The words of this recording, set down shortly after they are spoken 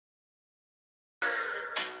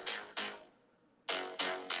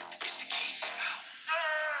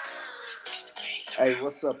Hey,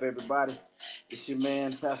 what's up, everybody? It's your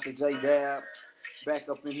man, Pastor J Dab, back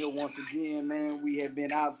up in here once again, man. We have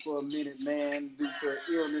been out for a minute, man, due to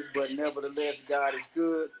illness, but nevertheless, God is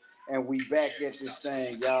good, and we back at this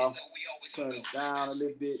thing, y'all. Turn it down a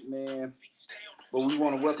little bit, man. But we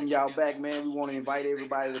want to welcome y'all back, man. We want to invite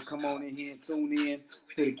everybody to come on in here and tune in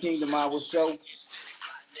to the Kingdom Hour show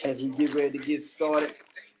as we get ready to get started.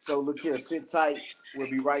 So look here, sit tight. We'll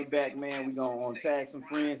be right back, man. We're going to tag some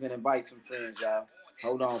friends and invite some friends, y'all.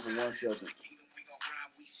 Hold on for 1 second. Let's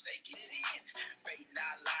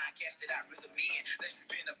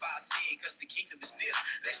repent of our sin, cause the kingdom is near.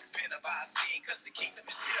 Let's repent of our sin, cause the kingdom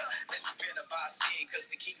is here. Let's repent of our sin, cause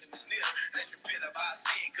the kingdom is near. Let's repent of our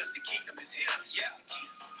sin, cause the kingdom is here. Yeah.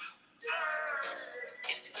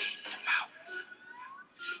 It's the kingdom out.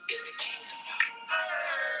 It's the kingdom out.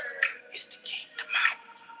 It's the kingdom out.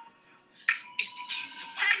 It's the kingdom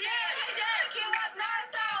out. Hey, yeah, kid, watch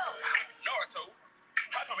Naruto. Naruto?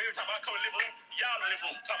 How come every time I come in the living room, y'all in the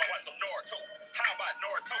living room talking about watching some Naruto? How about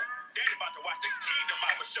Naruto? Daddy about to watch the Kingdom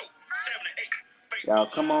Hour show, 7 and 8. Y'all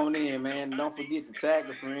come on in, man. Don't forget to tag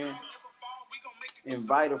a friend,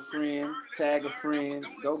 invite a friend, tag a friend,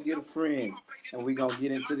 go get a friend, and we're going to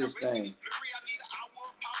get into this thing.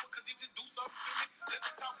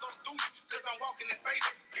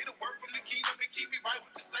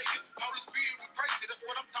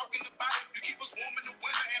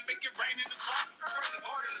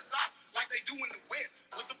 Like they do in the West,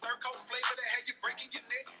 with some third coast flavor that had you breaking your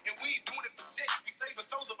neck. And we ain't doing it for sex, we saving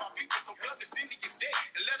souls of our people. So plug this into your deck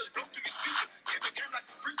and let us blow through your speaker. Give the game like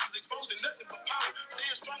the preachers, exposing nothing but power.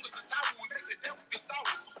 Staying strong as a tower, we make the devil get sour.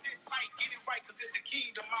 So sit tight, get it right, cause it's the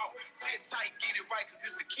kingdom out. Sit tight, get it right, cause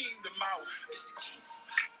it's the kingdom out. It's the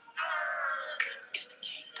kingdom out. It's the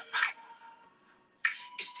kingdom out.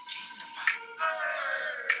 It's the kingdom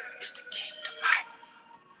out. It's the kingdom out.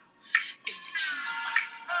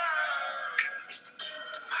 It's the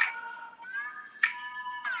kingdom out.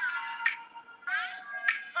 It's the kingdom out.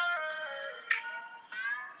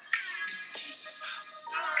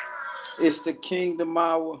 It's the kingdom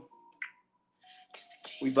hour.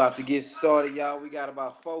 We about to get started, y'all. We got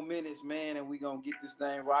about 4 minutes, man, and we gonna get this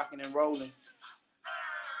thing rocking and rolling.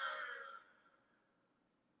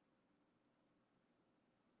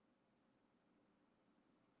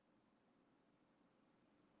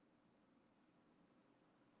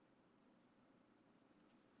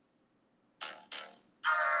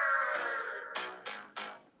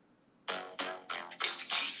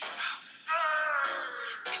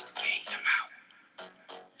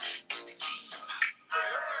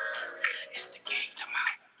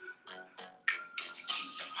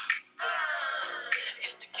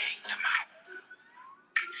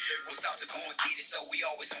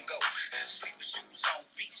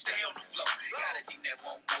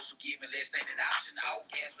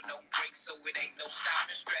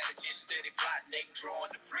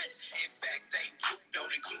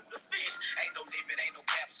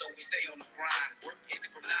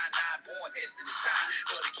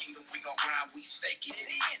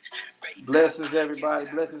 Blessings, everybody.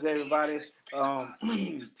 Blessings, everybody.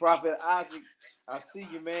 Prophet Isaac, I see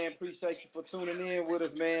you, man. Appreciate you for tuning in with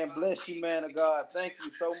us, man. Bless you, man of God. Thank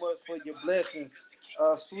you so much for your blessings.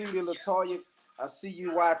 Sweetie Latoya, I see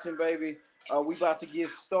you watching, baby. We about to get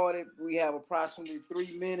started. We have approximately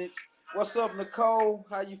 3 minutes. What's up, Nicole?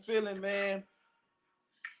 How you feeling, man?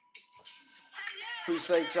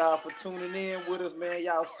 Appreciate y'all for tuning in with us, man.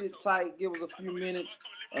 Y'all sit tight. Give us a few minutes,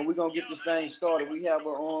 and we're gonna get this thing started. We have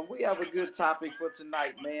a good topic for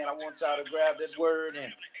tonight, man. I want y'all to grab that word,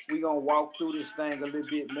 and we're gonna walk through this thing a little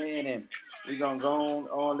bit, man, and we're gonna go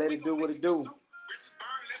on let it do what it do.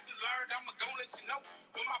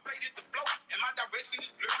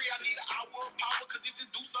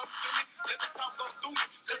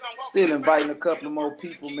 Still inviting a couple of more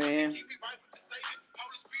people, man.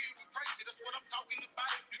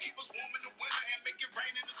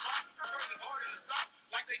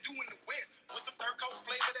 Like they do in the West, with some third coast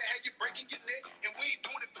flavor that had you breaking your neck, and we ain't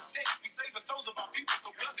doing it for sex. We save the souls of our people,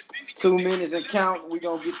 so plug this in. 2 minutes and count. We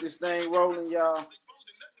gonna get this thing rolling, y'all. It's the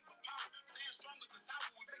kingdom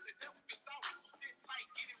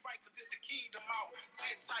out. It's the kingdom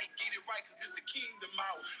out. It's the kingdom out.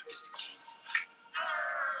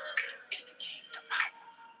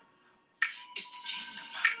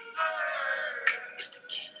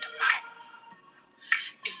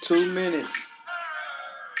 2 minutes. 2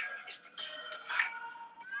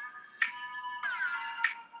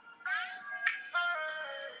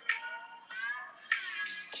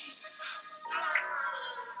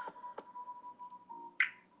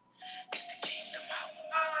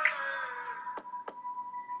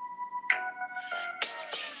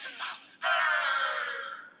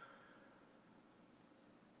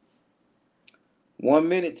 1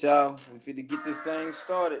 minute, y'all. We finna get this thing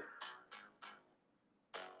started.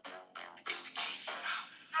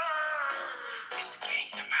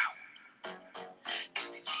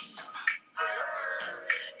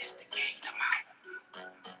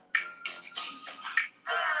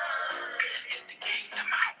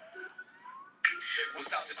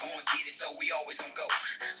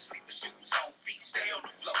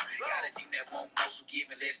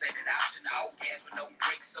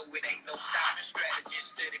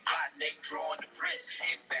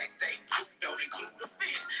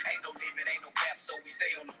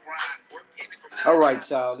 All right,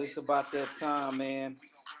 y'all. It's about that time, man.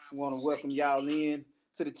 We want to welcome y'all in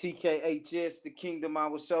to the TKHS, the Kingdom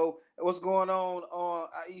Hour Show. What's going on,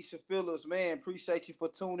 Aisha Phillips? Man, appreciate you for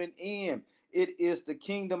tuning in. It is the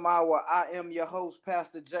Kingdom Hour. I am your host,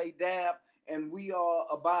 Pastor J Dab, and we are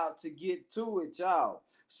about to get to it, y'all.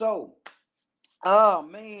 So, oh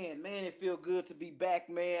man, it feel good to be back,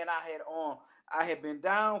 man. I had been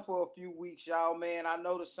down for a few weeks, y'all, man. I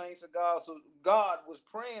know the saints of God, so God was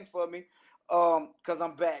praying for me, because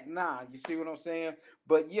I'm back now. You see what I'm saying?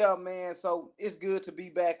 But yeah, man, so it's good to be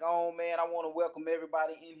back on, man. I want to welcome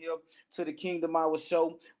everybody in here to the Kingdom Hour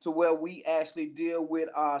Show, to where we actually deal with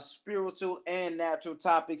our spiritual and natural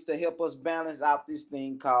topics to help us balance out this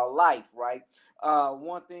thing called life, right?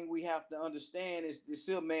 One thing we have to understand is this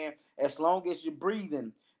here, man. As long as you're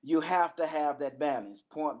breathing, you have to have that balance,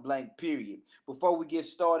 point blank, period. Before we get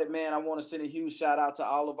started, man, I want to send a huge shout out to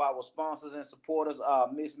all of our sponsors and supporters,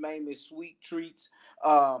 Miss Mamie's Sweet Treats,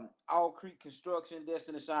 All Creek Construction,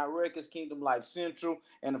 Destiny Shine Records, Kingdom Life Central,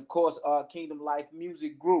 and of course, Kingdom Life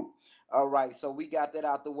Music Group. All right, so we got that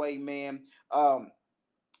out the way, man.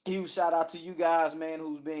 Huge shout out to you guys, man,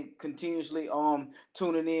 who's been continuously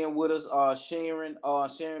tuning in with us, sharing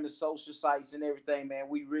the social sites and everything, man.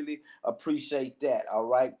 We really appreciate that. All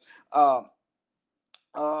right.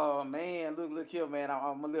 Oh man, look here, man.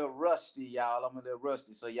 I'm a little rusty, y'all. I'm a little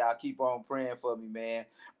rusty, so y'all keep on praying for me, man.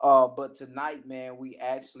 But tonight, man, we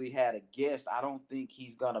actually had a guest. I don't think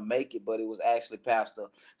he's gonna make it, but it was actually Pastor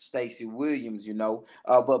Stacy Williams, you know.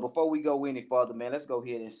 But before we go any further, man, let's go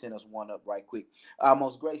ahead and send us one up right quick.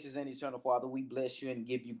 Most gracious and eternal Father, we bless you and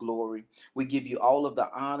give you glory. We give you all of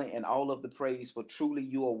the honor and all of the praise, for truly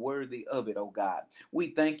you are worthy of it, oh God. We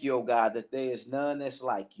thank you, oh God, that there is none that's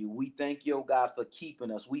like you. We thank you, oh God, for keeping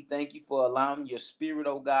us. We thank you for allowing your spirit,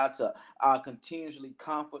 oh God, to continuously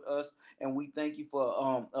comfort us. And we thank you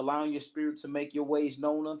for allowing your spirit to make your ways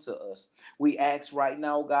known unto us. We ask right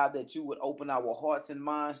now, God, that you would open our hearts and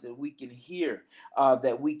minds, that we can hear,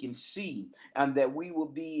 that we can see, and that we will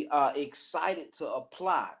be excited to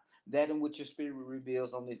apply that in which your spirit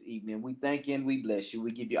reveals on this evening. We thank you and we bless you. We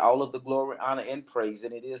give you all of the glory, honor, and praise.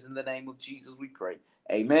 And it is in the name of Jesus we pray.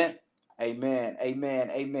 Amen. Amen.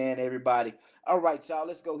 Amen. Amen, everybody. All right, y'all.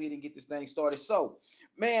 Let's go ahead and get this thing started. So,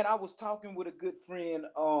 man, I was talking with a good friend.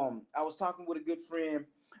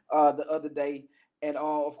 The other day. And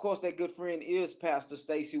of course, that good friend is Pastor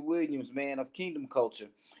Stacy Williams, man, of Kingdom Culture.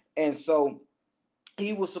 And so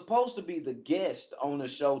he was supposed to be the guest on the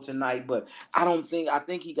show tonight, but I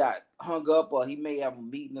think he got hung up, or he may have a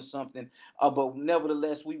meeting or something. But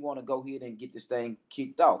nevertheless, we want to go ahead and get this thing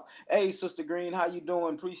kicked off. Hey, Sister Green, how you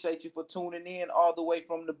doing? Appreciate you for tuning in all the way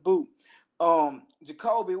from the boot.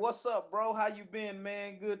 Jacoby, what's up, bro? How you been,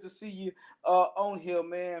 man? Good to see you on here,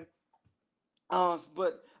 man.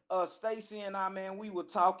 But Stacy and I, man, we were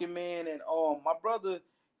talking, man, and my brother,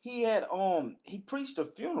 he preached a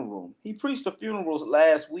funeral. He preached a funeral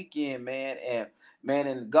last weekend, man,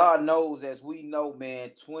 and God knows, as we know, man,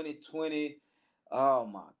 2020, oh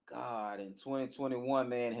my God, and 2021,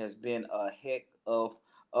 man, has been a heck of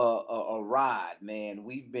a ride, man.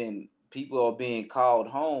 People are being called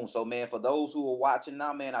home. So, man, for those who are watching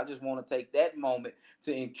now, man, I just want to take that moment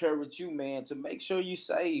to encourage you, man, to make sure you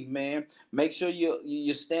save, man. Make sure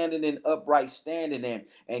you're standing in upright standing,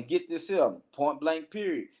 and get this here, point blank,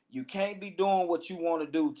 period. You can't be doing what you want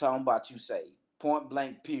to do talking about you saved. Point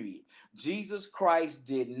blank, period. Jesus Christ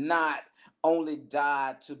did not only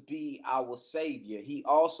die to be our Savior, he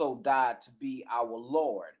also died to be our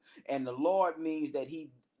Lord. And the Lord means that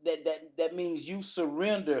that means you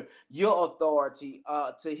surrender your authority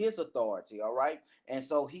to his authority, all right? And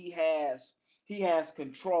so he has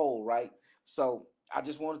control, right? So I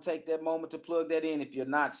just want to take that moment to plug that in. If you're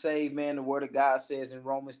not saved, man, the word of God says in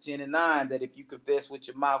Romans 10:9 that if you confess with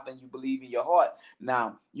your mouth and you believe in your heart,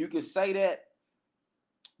 now you can say that,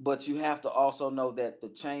 but you have to also know that the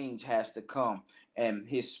change has to come, and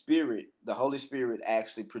his spirit, the Holy Spirit,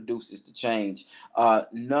 actually produces the change.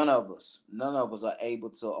 None of us are able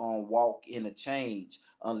to walk in a change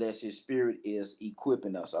unless his spirit is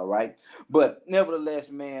equipping us. All right, but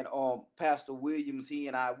nevertheless, man, Pastor Williams, he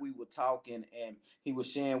and I, we were talking, and he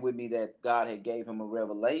was sharing with me that God had gave him a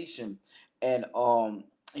revelation, and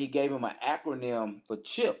he gave him an acronym for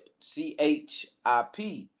CHIP,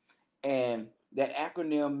 CHIP, and that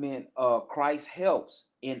acronym meant Christ helps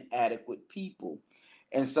inadequate people.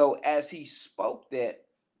 And so as he spoke that,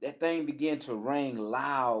 that thing began to ring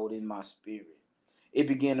loud in my spirit. It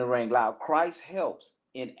began to ring loud. Christ helps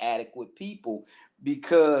inadequate people,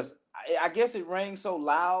 because I guess it rang so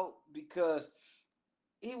loud because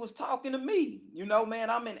he was talking to me. You know, man,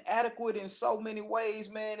 I'm inadequate in so many ways,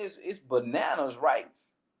 man. It's bananas, right?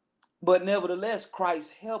 But nevertheless,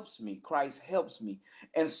 Christ helps me. Christ helps me.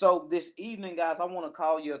 And so this evening, guys, I want to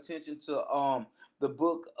call your attention to the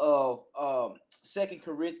book of 2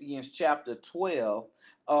 Corinthians chapter 12,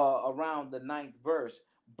 around the ninth verse.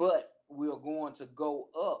 But we're going to go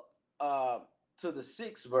up to the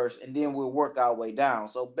sixth verse, and then we'll work our way down.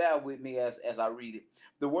 So bear with me as I read it.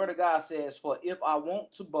 The word of God says, "For if I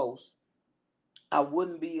want to boast, I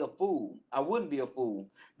wouldn't be a fool. I wouldn't be a fool,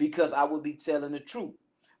 because I would be telling the truth.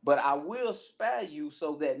 But I will spare you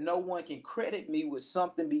so that no one can credit me with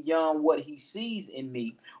something beyond what he sees in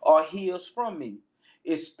me or hears from me,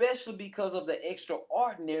 especially because of the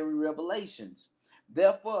extraordinary revelations.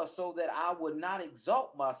 Therefore, so that I would not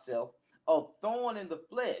exalt myself, a thorn in the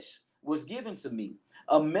flesh was given to me,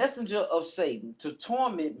 a messenger of Satan to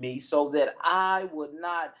torment me so that I would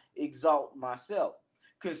not exalt myself.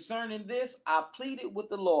 Concerning this, I pleaded with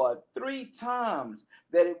the Lord 3 times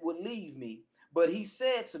that it would leave me. But he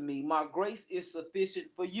said to me, my grace is sufficient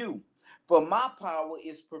for you, for my power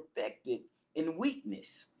is perfected in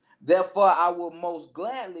weakness. Therefore, I will most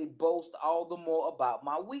gladly boast all the more about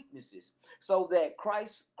my weaknesses, so that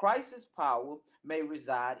Christ's power may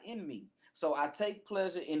reside in me. So I take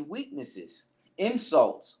pleasure in weaknesses,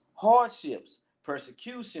 insults, hardships,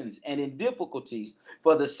 persecutions, and in difficulties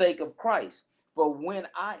for the sake of Christ. For when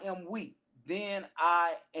I am weak, then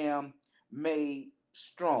I am made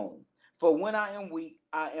strong. For when I am weak,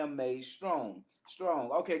 I am made strong.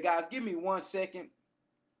 Strong. Okay, guys, give me 1 second.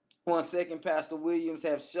 1 second. Pastor Williams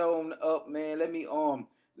have shown up, man. Let me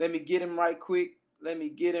get him right quick. Let me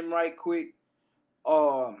get him right quick.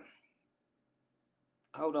 Um,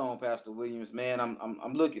 Hold on, Pastor Williams, man.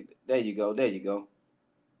 I'm looking. There you go. There you go.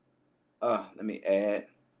 Let me add.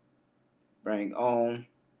 Bring on.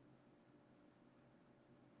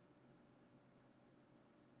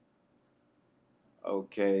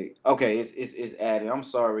 Okay. Okay, it's added. I'm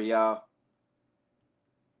sorry, y'all.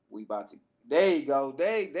 We about to. There you go.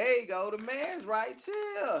 There you go. The man's right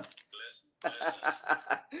here.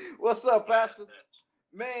 What's up, Pastor?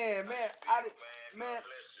 Man, man,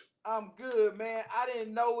 I'm good, man. I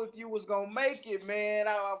didn't know if you was gonna make it, man.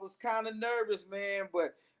 I was kind of nervous, man,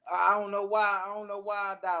 but I don't know why. I don't know why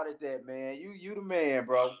I doubted that, man. You the man,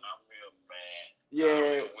 bro. I'm real, man.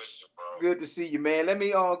 Yeah. Good to see you, man. Let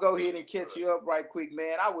me go ahead and catch you up right quick,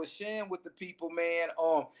 man. I was sharing with the people, man,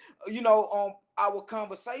 our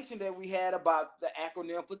conversation that we had about the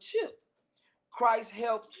acronym for CHIP. Christ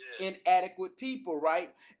helps inadequate people,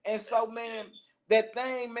 right? And so, man, that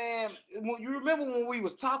thing, man, when you remember when we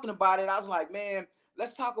was talking about it, I was like, man,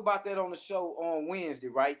 let's talk about that on the show on Wednesday,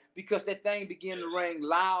 right? Because that thing began to ring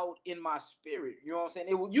loud in my spirit. You know what I'm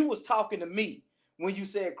saying? You was talking to me when you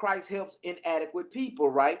said Christ helps inadequate people,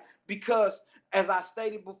 right? Because as I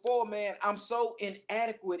stated before, man, I'm so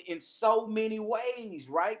inadequate in so many ways,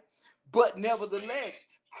 right? But nevertheless,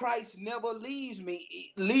 Christ never leaves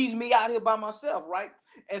me out here by myself, right?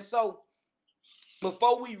 And so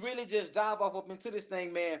before we really just dive off up into this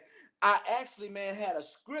thing, man, I actually, man, had a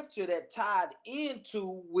scripture that tied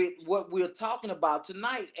into with what we're talking about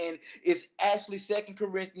tonight, and it's actually 2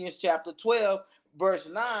 Corinthians chapter 12, verse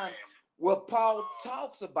 9, what Paul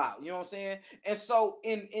talks about. You know what I'm saying? And so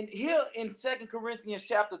in here in 2 Corinthians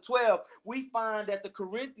chapter 12, we find that the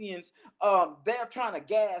Corinthians, they're trying to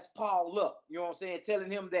gas Paul up. You know what I'm saying?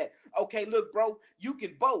 Telling him that, okay, look, bro, you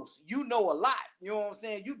can boast. You know a lot. You know what I'm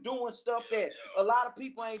saying? You doing stuff that a lot of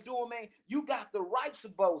people ain't doing, man. You got the right to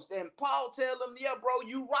boast. And Paul tell them, yeah, bro,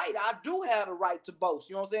 you right. I do have the right to boast.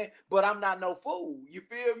 You know what I'm saying? But I'm not no fool. You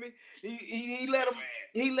feel me? He let him.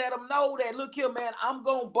 he let him know that, look here, man, I'm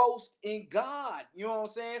going to boast in God. You know what I'm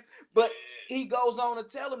saying? But he goes on to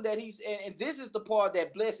tell him that and this is the part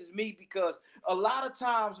that blesses me, because a lot of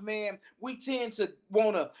times, man, we tend to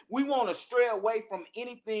want to stray away from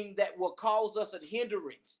anything that will cause us a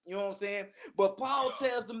hindrance. You know what I'm saying? But Paul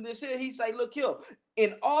tells them this here. He say, look here,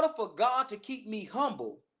 in order for God to keep me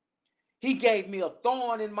humble, he gave me a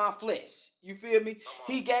thorn in my flesh. You feel me?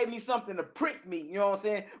 He gave me something to prick me. You know what I'm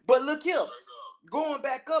saying? But look here, going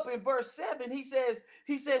back up in verse 7, he says,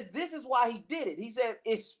 this is why he did it. He said,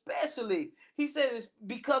 especially, he says, it's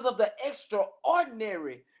because of the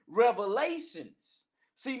extraordinary revelations.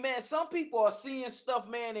 See, man, some people are seeing stuff,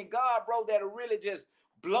 man, in God, bro, that'll really just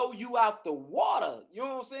blow you out the water. You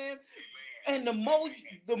know what I'm saying? And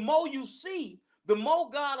the more you see, the more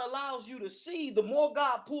God allows you to see, the more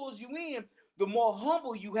God pulls you in, the more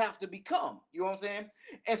humble you have to become. You know what I'm saying?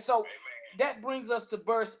 And so that brings us to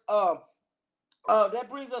verse that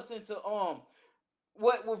brings us into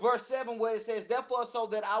what verse 7, where it says, therefore, so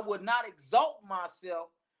that I would not exalt myself,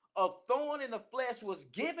 a thorn in the flesh was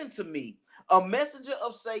given to me, a messenger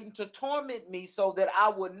of Satan to torment me, so that I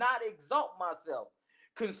would not exalt myself.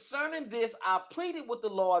 Concerning this, I pleaded with the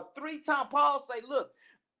Lord 3 times. Paul say, look,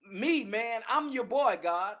 me, man, I'm your boy,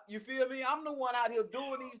 God. You feel me? I'm the one out here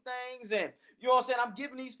doing these things, and you know what I'm saying? I'm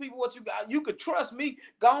giving these people what you got. You could trust me.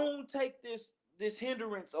 Go on, take this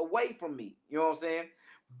hindrance away from me. You know what I'm saying?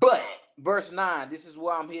 But verse 9, this is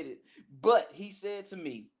where I'm headed. But he said to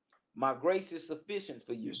me, my grace is sufficient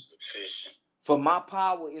for you, for my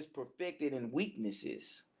power is perfected in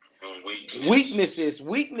weaknesses. Weakness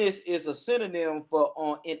is a synonym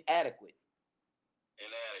for inadequate.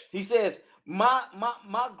 He says,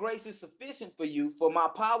 my grace is sufficient for you, for my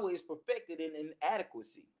power is perfected in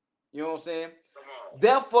inadequacy. You know what I'm saying?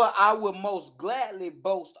 Therefore, I will most gladly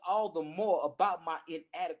boast all the more about my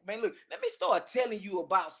inadequate. Man, look, let me start telling you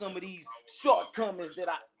about some of these shortcomings that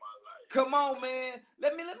I. Come on, man.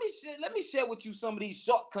 Let me share with you some of these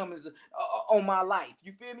shortcomings on my life.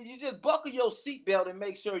 You feel me? You just buckle your seatbelt and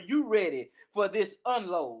make sure you ready for this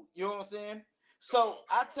unload. You know what I'm saying? So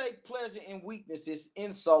I take pleasure in weaknesses,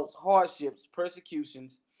 insults, hardships,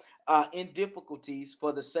 persecutions, in difficulties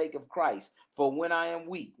for the sake of Christ. For when I am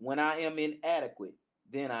weak, when I am inadequate,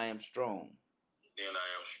 then I am strong.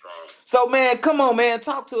 So, man, come on, man.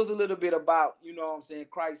 Talk to us a little bit about, you know what I'm saying,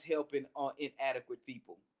 Christ helping inadequate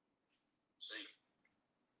people. See,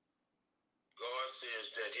 God says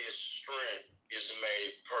that his strength is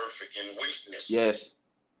made perfect in weakness. Yes.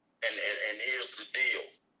 And here's the deal.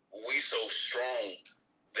 We so strong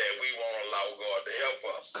that we won't allow God to help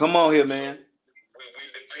us. Come on here, man. So we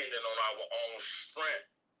dependent on our own strength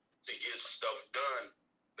to get stuff done.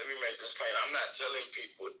 Let me make this plain. I'm not telling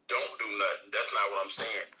people don't do nothing. That's not what I'm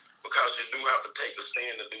saying. Because you do have to take a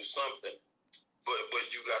stand to do something. But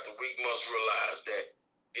you we must realize that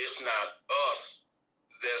it's not us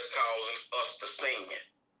that's causing us to sin.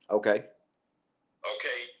 Okay.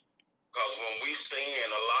 Okay? Because when we stand,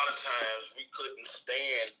 a lot of times we couldn't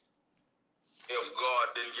stand if God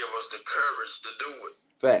didn't give us the courage to do it.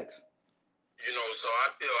 Facts. You know, so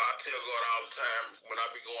I tell God all the time when I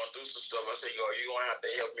be going through some stuff, I say, God, you're going to have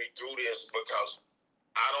to help me through this because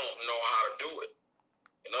I don't know how to do it.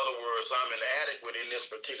 In other words, I'm inadequate in this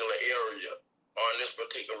particular area or in this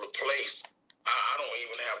particular place. I don't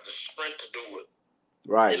even have the strength to do it.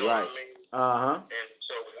 Right, you know right. What I mean? Uh-huh. And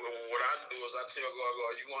so what I do is I tell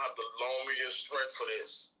God, you're going to have to loan me your strength for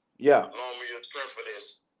this. Yeah. Loan me your strength for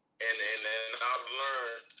this. And I've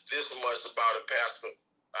learned this much about it, Pastor.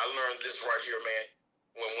 I learned this right here, man.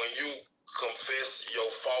 When you confess your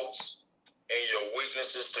faults and your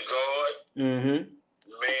weaknesses to God,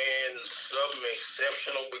 man, something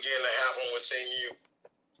exceptional begin to happen within you.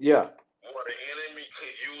 Yeah. Where the enemy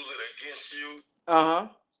could use it against you. Uh-huh.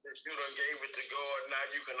 If you done gave it to God, now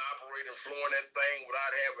you can operate and flow in that thing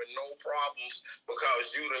without having no problems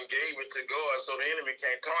because you done gave it to God, so the enemy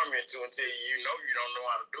can't torment you until you know you don't know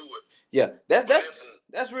how to do it. Yeah,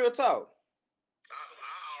 that's real talk. I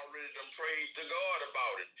already done prayed to God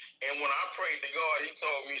about it. And when I prayed to God, he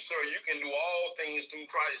told me, sir, you can do all things through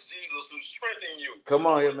Christ Jesus who strengthens you. Come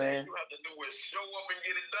on here, All man. you have to do is show up and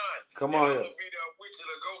get it done. Come on here. I'm going to be there with you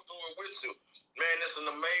to go through it with you. Man, it's an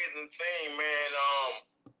amazing thing, man,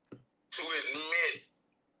 to admit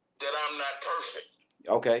that I'm not perfect.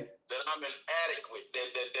 Okay. That I'm inadequate.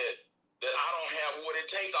 That I don't have what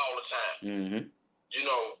it takes all the time. You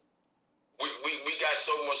know, we got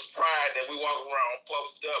so much pride that we walk around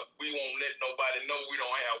puffed up. We won't let nobody know we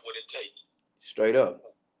don't have what it takes. Straight up.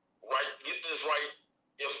 Right? Get this right.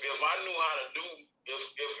 If I knew how to do, if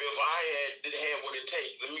I didn't have what it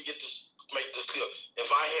takes, let me make this clear.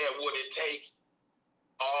 If I had what it takes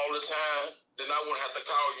all the time, then I wouldn't have to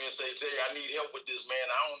call you and say, Jay, I need help with this, man.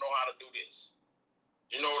 I don't know how to do this.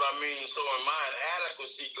 You know what I mean? So in my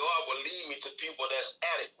inadequacy, God will lead me to people that's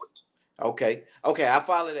adequate. Okay, I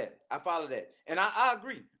follow that, and I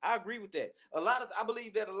agree. I agree with that. I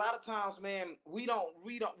believe that a lot of times, man, we don't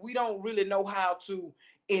really know how to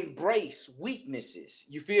embrace weaknesses.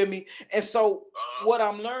 You feel me? And so what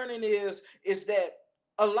I'm learning is that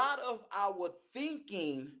a lot of our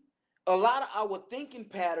thinking,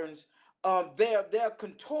 patterns, they're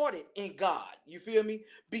contorted in God. You feel me?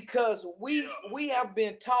 Because we have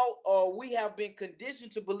been taught, or we have been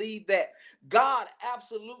conditioned to believe that God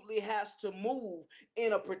absolutely has to move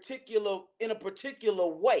in a particular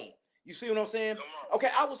way. You see what I'm saying? Okay,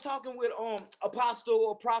 I was talking with apostle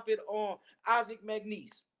or prophet Isaac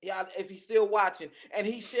McNeese. Yeah, if he's still watching, and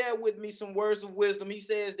he shared with me some words of wisdom. He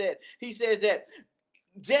says that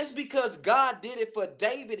just because God did it for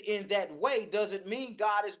David in that way doesn't mean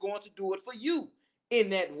God is going to do it for you in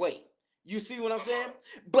that way. You see what I'm saying?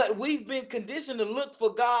 But we've been conditioned to look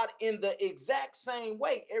for God in the exact same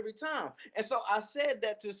way every time. And so I said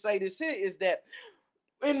that to say this here is that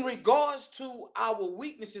in regards to our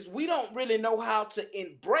weaknesses, we don't really know how to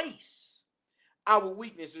embrace our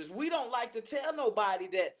weaknesses. We don't like to tell nobody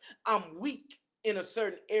that I'm weak in a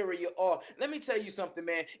certain area. Or let me tell you something,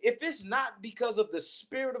 man. If it's not because of the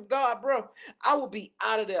Spirit of God, bro, I will be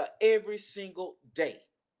out of there every single day.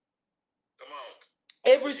 Come on.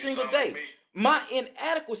 Every single day. My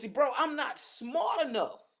inadequacy, bro, I'm not smart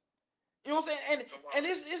enough. You know what I'm saying? And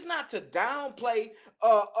it's not to downplay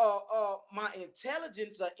my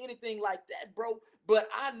intelligence or anything like that, bro. But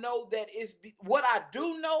I know that what I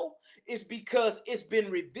do know is because it's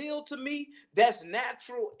been revealed to me. That's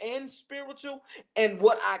natural and spiritual. And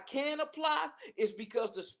what I can apply is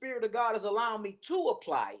because the Spirit of God is allowing me to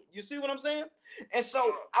apply it. You see what I'm saying? And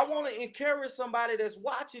so I want to encourage somebody that's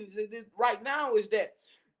watching this right now is that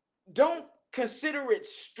don't consider it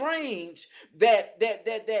strange that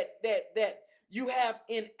you have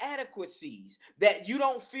inadequacies, that you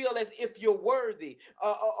don't feel as if you're worthy,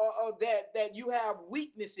 or that you have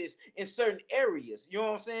weaknesses in certain areas. You know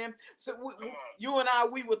what I'm saying? So you and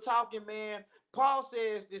we were talking, man. Paul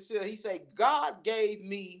says this here. He said, God gave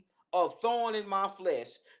me a thorn in my flesh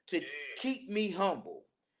to keep me humble.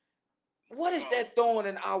 What is that thorn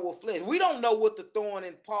in our flesh? We don't know what the thorn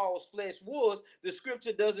in Paul's flesh was. The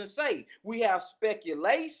scripture doesn't say. We have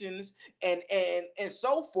speculations and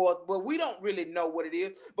so forth, but we don't really know what it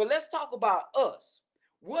is. But let's talk about us.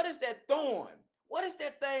 What is that thorn? What is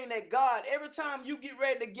that thing that God, every time you get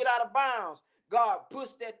ready to get out of bounds, God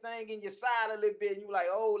puts that thing in your side a little bit, and you're like,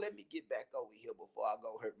 oh, let me get back over here before I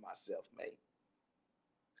go hurt myself, mate.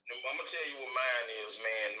 I'm gonna tell you what mine is,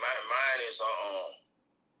 man. Mine is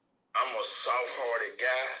I'm a soft-hearted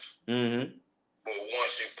guy. Mm-hmm. But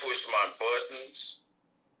once you push my buttons,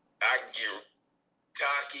 I get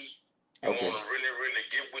cocky. I want to really, really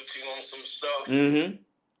get with you on some stuff. Mm-hmm.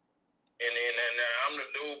 And I'm the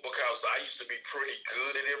dude because I used to be pretty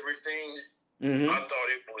good at everything. Mm-hmm. I thought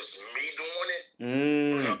it was me doing it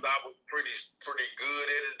because I was pretty good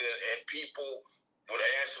at it, and people would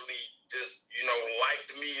actually just, like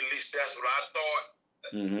me. At least that's what I thought.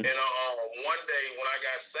 Mm-hmm. And one day when I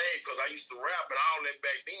got saved, because I used to rap and all that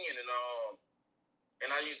back then, and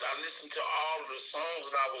I listened to all of the songs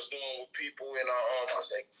that I was doing with people, and I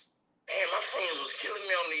said, man, my friends was killing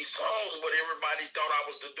me on these songs, but everybody thought I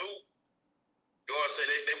was the dude. God said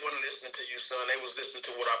they wasn't listening to you, son. They was listening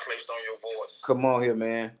to what I placed on your voice. Come on here,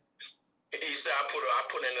 man. He said I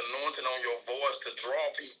put an anointing on your voice to draw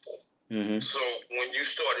people. Mm-hmm. So when you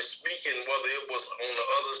started speaking, whether it was on the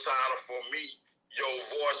other side or for me, your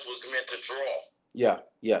voice was meant to draw. Yeah.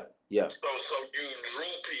 So you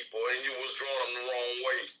drew people, and you was drawing them the wrong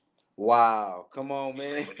way. Wow, come on,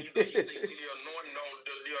 man. See, the anointing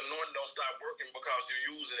don't stop working because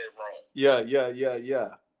you're using it wrong. Yeah.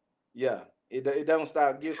 It don't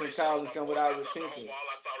stop. Gibson Collins come without repentance. All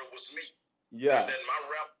I thought it was me. Yeah. And then my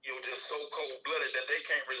rap, just so cold-blooded that they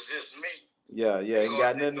can't resist me. Yeah. Ain't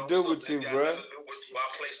got nothing to do with you, bro. I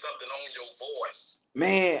play something on your voice.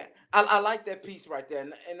 Man, I like that piece right there.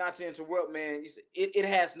 And not to interrupt, man, it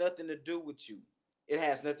has nothing to do with you. It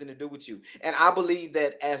has nothing to do with you. And I believe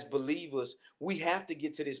that as believers, we have to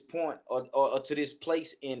get to this point or to this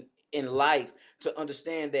place in life to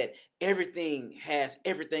understand that everything has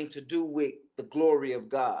everything to do with the glory of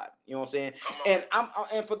God. You know what I'm saying? And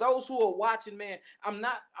and for those who are watching, man, I'm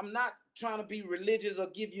not trying to be religious or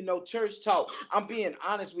give you no church talk. I'm being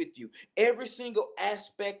honest with you. Every single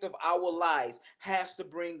aspect of our lives has to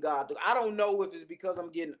bring God. I don't know if it's because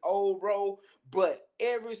I'm getting old, bro, but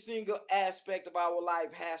every single aspect of our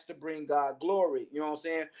life has to bring God glory. You know what I'm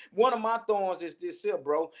saying? One of my thorns is this here,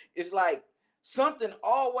 bro. It's like something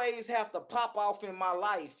always have to pop off in my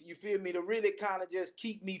life, you feel me, to really kind of just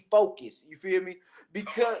keep me focused, you feel me,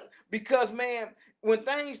 because man, when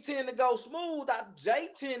things tend to go smooth, Jay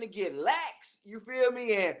tend to get lax, you feel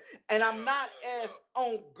me, and I'm not as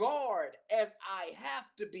on guard as I have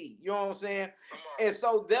to be, you know what I'm saying, and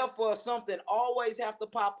so therefore something always have to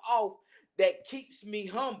pop off that keeps me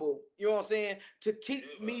humble, you know what I'm saying, to keep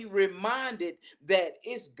me reminded that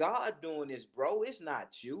it's God doing this, bro. It's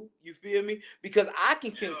not you. You feel me? Because I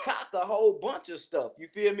can concoct a whole bunch of stuff. You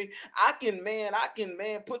feel me? I can, man,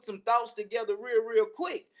 put some thoughts together real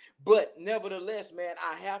quick. But nevertheless, man,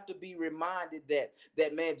 I have to be reminded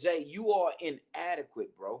that man, Jay, you are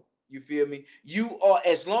inadequate, bro. You feel me? You are,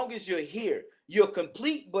 as long as you're here, you're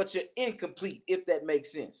complete, but you're incomplete, if that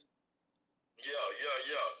makes sense. Yeah.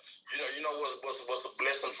 You know what's a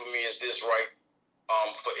blessing for me is this, right?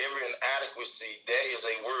 For every inadequacy, there is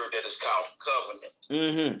a word that is called covenant.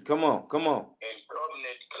 Come on. And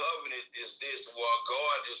covenant is this, where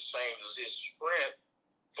God just changes his strength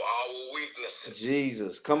for our weaknesses.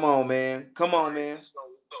 Jesus, come on, man. So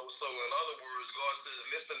in other words, God says,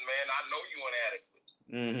 listen, man, I know you're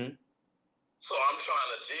inadequate. So I'm trying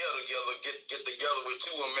to gel together, get together with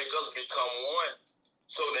you and make us become one,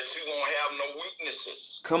 so that you won't have no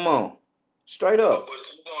weaknesses. Come on. Straight up. But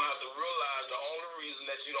you're going to have to realize the only reason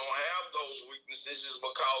that you don't have those weaknesses is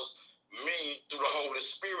because me, through the Holy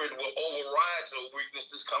Spirit, will override your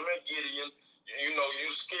weaknesses. Come in, Gideon. You know,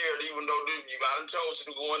 you scared, even though I told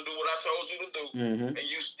you to go and do what I told you to do. And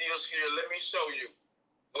you still scared. Let me show you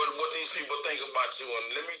what these people think about you.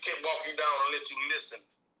 And let me walk you down and let you listen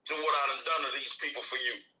to what I done to these people for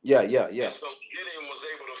you. Yeah. And so Gideon was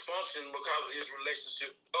able to function because of his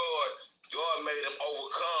relationship with God. God made him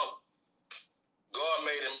overcome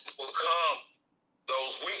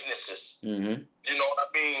those weaknesses. You know what I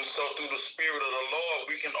mean? So through the Spirit of the Lord,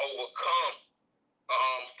 we can overcome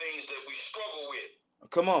things that we struggle with.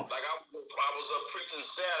 Come on. Like I was up preaching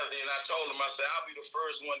Saturday, and I told him, I said, I'll be the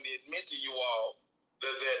first one to admit to you all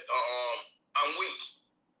that I'm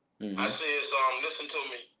weak. I said, listen to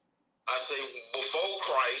me. I say, before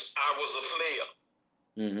Christ, I was a player.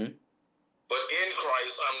 But in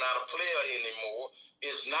Christ, I'm not a player anymore.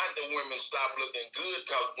 It's not that women stop looking good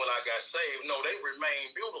because when I got saved. No, they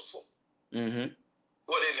remain beautiful.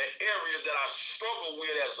 But in the area that I struggle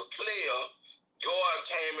with as a player, God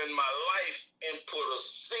came in my life and put a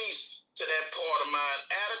cease to that part of my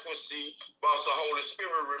inadequacy, because the Holy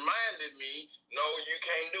Spirit reminded me, no, you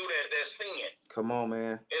can't do that. That's sin. Come on,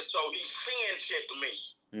 man. And so he sin checked me.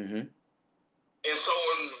 And so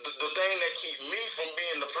the thing that keep me from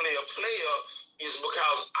being the player is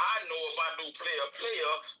because I know if I do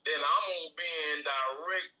player, then I'm going to be in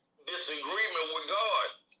direct disagreement with God.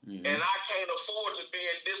 And I can't afford to be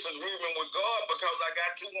in disagreement with God because I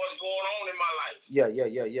got too much going on in my life. Yeah.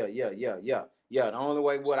 The only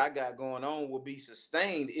way what I got going on will be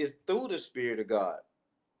sustained is through the Spirit of God.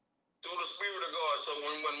 Through the Spirit of God. So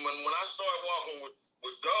when I started walking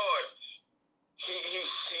with God, he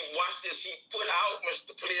watch this. He put out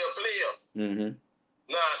Mr. Player.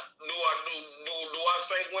 Now, do I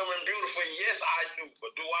think women beautiful? Yes, I do.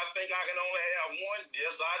 But do I think I can only have one?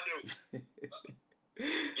 Yes, I do.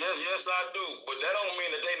 Yes, I do. But that don't mean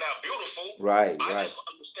that they're not beautiful. Right. I just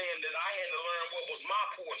understand that I had to learn what was my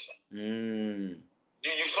portion.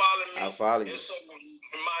 You follow me? I follow you. And so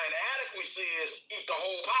my inadequacy is eat the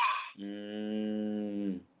whole pie.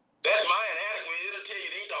 That's my inadequacy. It'll tell you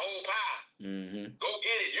to eat the whole pie. Go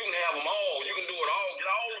get it. You can have them all. You can do it all. Get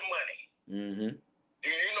all the money.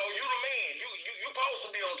 You know, you the man. You supposed to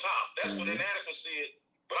be on top. That's what inadequacy is.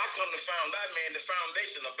 But I come to find out, man, the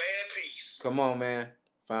foundation of bad peace. Come on, man.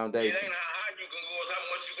 Foundation. It ain't how you can go, it's how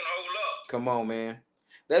much you can hold up. Come on, man.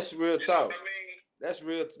 That's real talk. Know what I mean? That's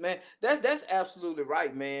real, man. That's absolutely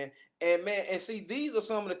right, man. And man, and see, these are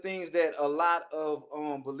some of the things that a lot of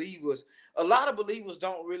believers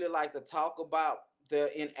don't really like to talk about their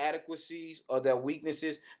inadequacies or their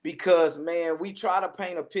weaknesses, because man, we try to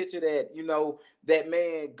paint a picture that, you know, that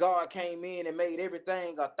man, God came in and made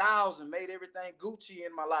everything 1,000, made everything Gucci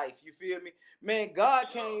in my life. You feel me? Man, God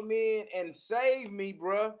came in and saved me,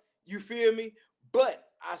 bruh. You feel me? But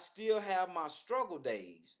I still have my struggle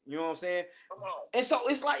days. You know what I'm saying? And so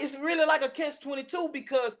it's really like a catch-22,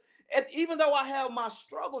 because even though I have my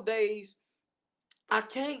struggle days, I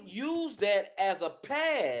can't use that as a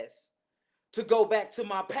pass to go back to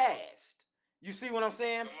my past. You see what I'm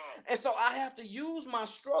saying? Come on. And so I have to use my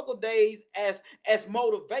struggle days as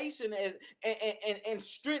motivation, as and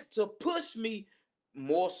strength to push me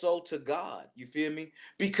more so to God. You feel me?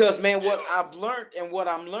 Because man, what Yeah. I've learned and what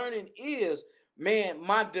I'm learning is, man,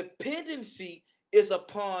 my dependency is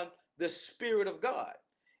upon the Spirit of God.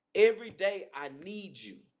 Every day I need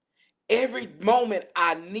you. Every moment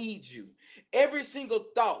I need you. Every single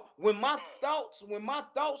thought. When my thoughts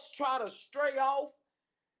try to stray off,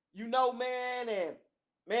 you know, man, and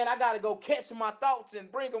man, I gotta go catch my thoughts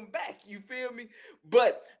and bring them back. You feel me?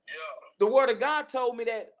 But Yeah. the word of God told me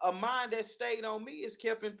that a mind that stayed on me is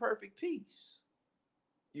kept in perfect peace.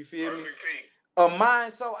 You feel me? Perfect peace. A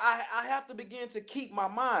mind, so I have to begin to keep my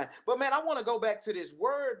mind. But man, I want to go back to this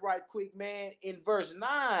word right quick, man, in verse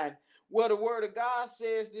 9, where the word of God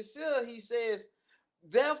says this here. He says,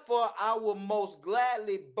 therefore I will most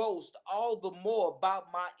gladly boast all the more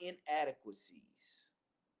about my inadequacies.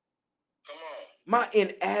 Come on. My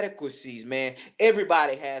inadequacies, man.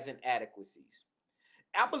 Everybody has inadequacies.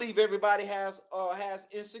 I believe everybody has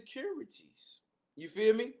insecurities. You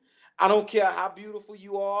feel me? I don't care how beautiful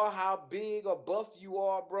you are, how big or buff you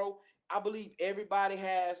are, bro. I believe everybody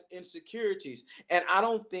has insecurities, and I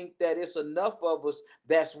don't think that it's enough of us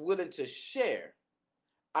that's willing to share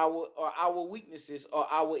our weaknesses or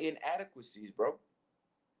our inadequacies, bro.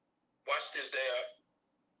 Watch this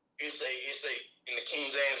there. It's a in the King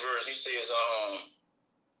James verse, he says,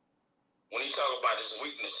 when he talk about his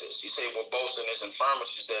weaknesses, he say, well, boasting his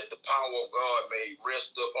infirmities, that the power of God may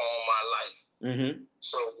rest upon my life. Mm-hmm.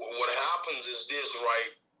 So what happens is this,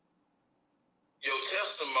 right? Your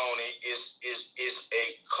testimony is a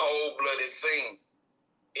cold-blooded thing.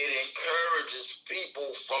 It encourages people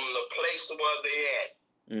from the place where they're at,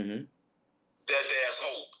 Mm-hmm. that there's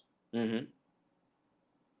hope. Mm-hmm.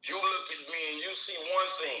 You look at me and you see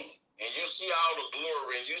one thing, and you see all the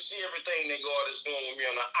glory, and you see everything that God is doing with me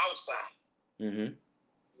on the outside. Mm-hmm.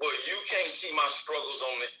 But you can't see my struggles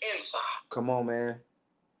on the inside. Come on, man.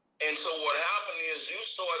 And so what happened is you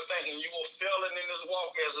start thinking you were failing in this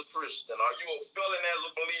walk as a Christian, or you were failing as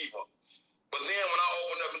a believer. But then when I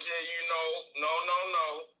open up and tell you, no,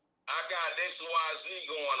 I got X, Y, Z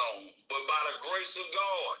going on. But by the grace of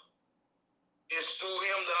God, it's through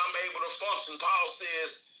him that I'm able to function. Paul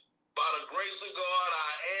says, by the grace of God,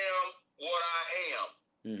 I am what I am.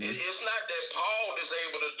 Mm-hmm. It's not that Paul is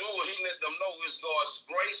able to do it. He let them know it's God's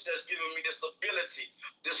grace that's giving me this ability.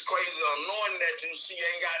 This crazy anointing that you see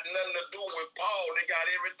ain't got nothing to do with Paul. They got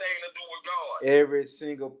everything to do with God. Every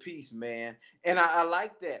single piece, man. And I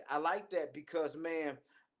like that. I like that because, man,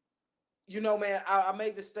 you know, man, I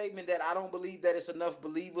made the statement that I don't believe that it's enough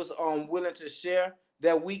believers willing to share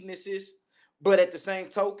their weaknesses. But at the same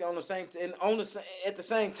token, at the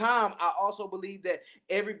same time, I also believe that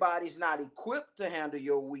everybody's not equipped to handle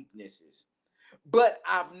your weaknesses. But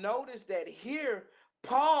I've noticed that here,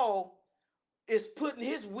 Paul is putting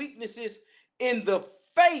his weaknesses in the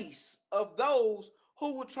face of those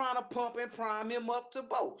who were trying to pump and prime him up to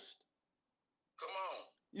boast. Come on.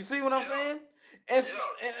 You see what I'm saying? And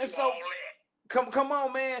so come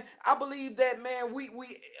on, man. I believe that, man, we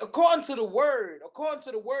according to the word,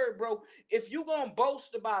 bro, if you gonna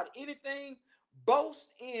boast about anything,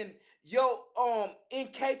 boast in your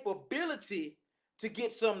incapability to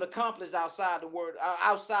get something accomplished outside the word,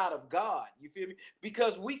 outside of God. You feel me?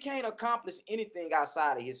 Because we can't accomplish anything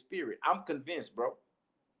outside of his spirit. I'm convinced, bro.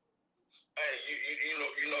 Hey, you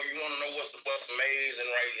want to know what's amazing,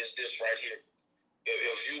 right? Is this right here?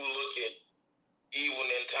 If you look at even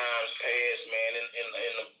in times past, man,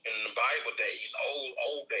 in the Bible days,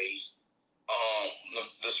 old days,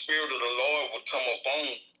 the Spirit of the Lord would come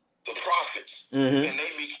upon the prophets, mm-hmm. and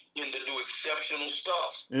they begin to do exceptional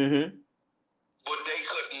stuff. Mm-hmm. But they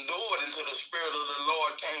couldn't do it until the Spirit of the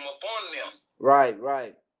Lord came upon them. Right.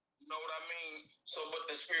 You know what I mean? So, but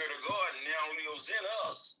the Spirit of God now lives in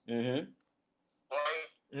us. Mm-hmm. Right?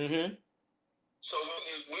 Mm-hmm. So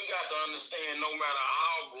we got to understand, no matter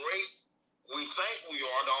how great we think we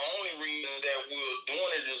are, the only reason that we're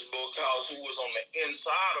doing it is because who is on the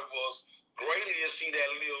inside of us, greater is he that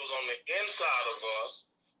lives on the inside of us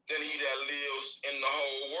than he that lives in the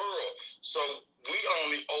whole world. So we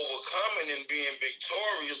only overcoming and being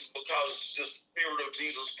victorious because the Spirit of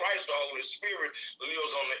Jesus Christ, the Holy Spirit,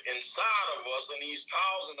 lives on the inside of us, and he's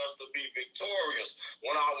causing us to be victorious.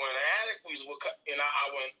 When our inadequacies will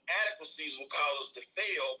cause us to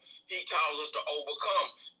fail, he calls us to overcome.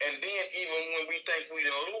 And then even when we think we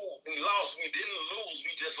didn't lose, we didn't lose,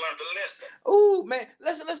 we just learned a lesson. Ooh, man,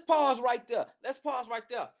 let's pause right there.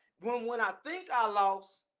 When I think I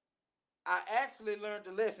lost, I actually learned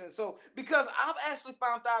the lesson. So because I've actually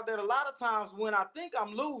found out that a lot of times when I think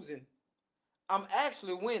I'm losing, I'm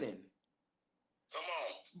actually winning. Come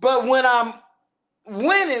on. But when I'm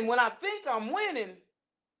winning, when I think I'm winning,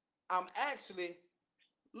 I'm actually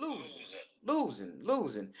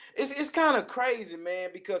losing. It's kind of crazy,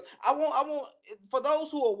 man, because I want for those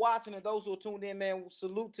who are watching and those who are tuned in, man,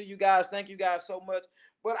 salute to you guys. Thank you guys so much.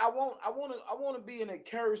 But I want to be an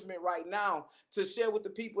encouragement right now to share with the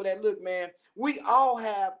people that, look, man, we all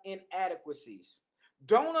have inadequacies.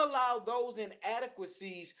 Don't allow those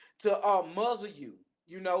inadequacies to muzzle you.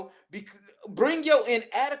 You know, bring your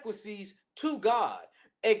inadequacies to God.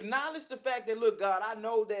 Acknowledge the fact that, look, God, I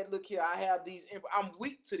know that, look here, I have these, I'm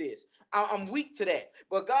weak to this, I'm weak to that.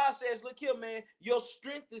 But God says, look here, man, your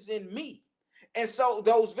strength is in me. And so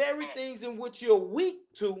those very things in which you're weak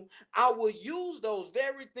to, I will use those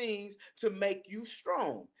very things to make you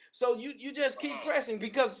strong. So you just keep pressing,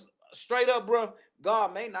 because straight up, bro,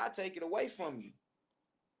 God may not take it away from you.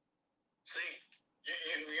 See,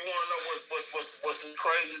 you want to know what's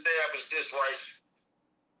crazy there is this, right?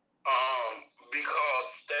 Because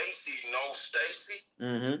Stacy knows Stacy.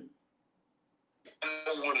 Mm-hmm. I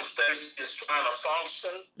know when Stacy is trying to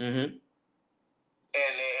function, and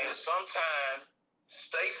sometimes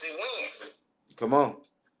Stacy wins. Come on.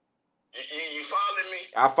 You follow me?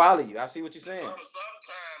 I follow you. I see what you're saying.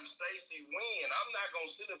 Sometimes Stacy win. I'm not gonna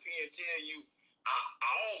sit up here and tell you I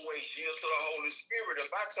always yield to the Holy Spirit. If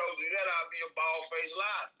I told you that, I'd be a bald-faced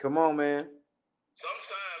lie. Come on, man.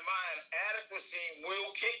 Sometimes my inadequacy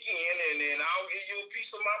will kick in, and then I'll give you a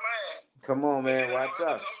piece of my mind. Come on, man. Watch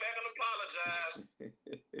out. Come back and apologize.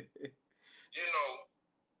 You know.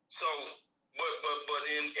 So, but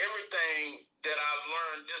in everything that I've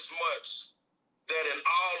learned this much, that in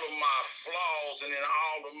all of my flaws and in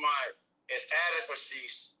all of my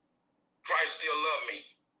inadequacies, Christ still loved me.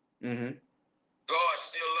 God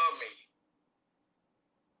still loved me.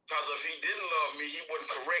 Because if he didn't love me, he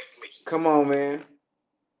wouldn't correct me. Come on, man.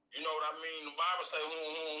 You know what I mean? The Bible says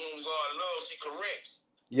whom God loves, he corrects.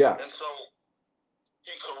 Yeah. And so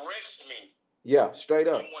he corrects me. Yeah,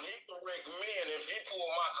 straight up. And when he corrects me, and if he pull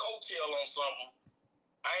my coattail on something,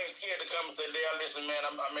 I ain't scared to come and say, Dad, listen, man,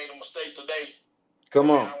 I made a mistake today.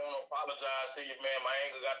 Come on. I want to apologize to you, man. My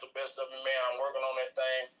anger got the best of me, man. I'm working on that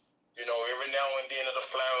thing. You know, every now and then it'll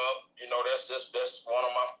flare up. You know, that's one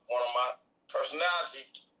of my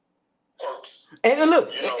personality quirks. And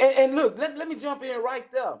look, you know, and look, let me jump in right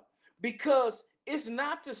there, because it's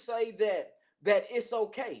not to say that it's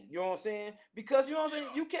okay. You know what I'm saying? Because you know what I'm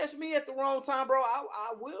saying, you catch me at the wrong time, bro,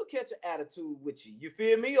 I will catch an attitude with you. You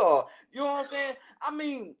feel me? Or you know what I'm saying? I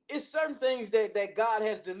mean, it's certain things that God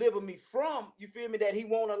has delivered me from. You feel me? That he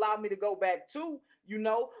won't allow me to go back to. You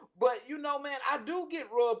know, but you know, man, I do get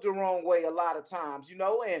rubbed the wrong way a lot of times. You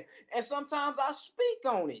know, and sometimes I speak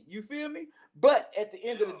on it. You feel me? But at the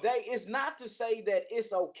end of the day, it's not to say that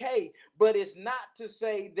it's okay, but it's not to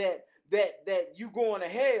say that you going to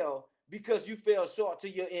hell because you fell short to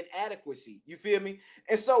your inadequacy. You feel me?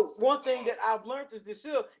 And so one thing that I've learned is this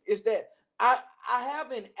here, is that I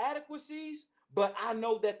have inadequacies, but I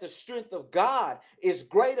know that the strength of God is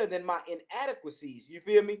greater than my inadequacies. You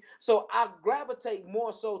feel me? So I gravitate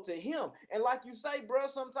more so to him. And like you say, bro,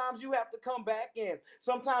 sometimes you have to come back, and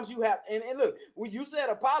sometimes you have, and look, well, you said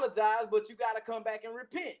apologize, but you got to come back and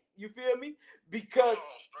repent. You feel me? Because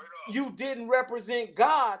you didn't represent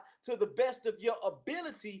God to the best of your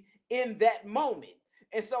ability in that moment.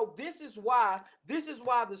 And so this is why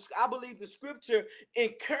I believe the scripture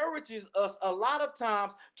encourages us a lot of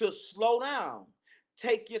times to slow down.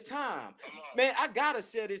 Take your time. Man, I gotta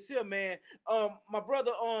share this here, man. My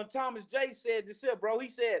brother Thomas J said this here, bro. He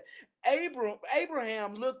said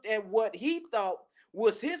Abraham looked at what he thought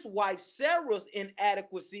was his wife Sarah's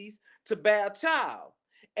inadequacies to bear a child,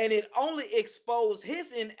 and it only exposed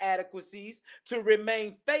his inadequacies to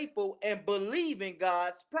remain faithful and believe in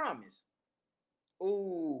God's promise.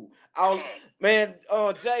 Ooh, man,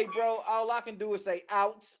 Jay, bro, all I can do is say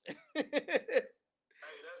ouch. Hey, that's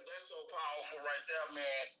so powerful right there, man.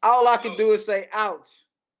 All I can do is say ouch.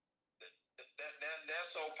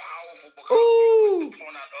 That's so powerful, because you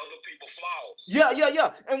point out other people's flaws.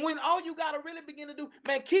 Yeah. And when all you gotta really begin to do,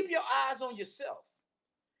 man, keep your eyes on yourself.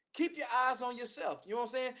 Keep your eyes on yourself. You know what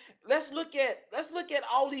I'm saying? Let's look at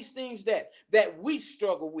all these things that we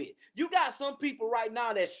struggle with. You got some people right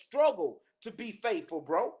now that struggle to be faithful,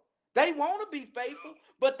 bro. They want to be faithful,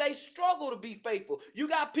 but they struggle to be faithful. You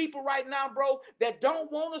got people right now, bro, that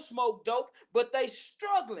don't want to smoke dope, but they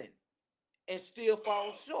struggling and still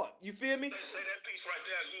fall short. You feel me? Say that piece right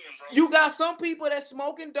there again, bro. You got some people that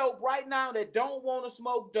smoking dope right now that don't want to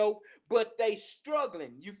smoke dope, but they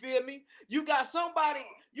struggling. You feel me? You got somebody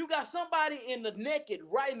in the naked,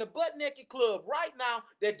 right in the butt naked club right now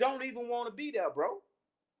that don't even want to be there, bro.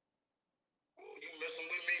 You messing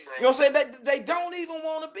with me, bro. You know what I'm saying? They don't even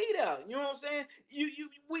want to be there. You know what I'm saying?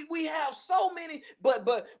 We have so many,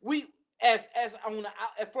 but we as on the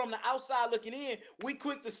from the outside looking in, we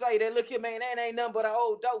quick to say that, look here, man, that ain't nothing but an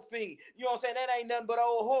old dope fiend. You know what I'm saying? That ain't nothing but an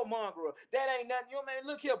old whoremonger. That ain't nothing. You know what I mean?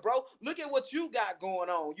 Look here, bro. Look at what you got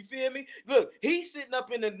going on. You feel me? Look, he's sitting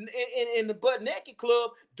up in the butt naked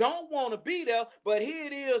club, don't want to be there, but here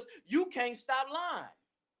it is. You can't stop lying.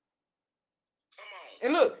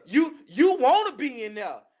 And look, you want to be in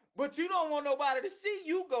there, but you don't want nobody to see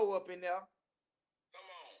you go up in there. Come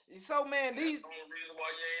on. So, man, that's the only reason why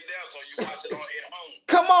you ain't there, so you watch it on at home.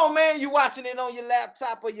 Come on, man, you watching it on your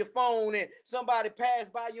laptop or your phone, and somebody pass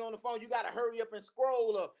by you on the phone. You gotta hurry up and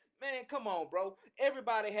scroll up. Man, come on, bro.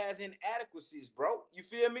 Everybody has inadequacies, bro. You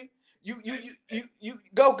feel me? You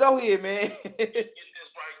go ahead, man. Get this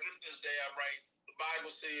right. Get this damn right. The Bible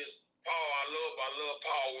says, Paul, I love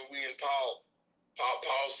Paul when we in Paul.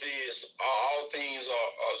 Paul says, all things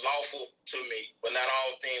are lawful to me, but not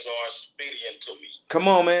all things are expedient to me. Come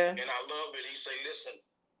on, man. And I love it. He say, listen,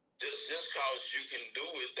 just because you can do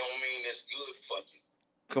it don't mean it's good for you.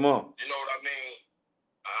 Come on. You know what I mean?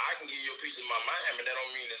 I can give you a piece of my mind, but that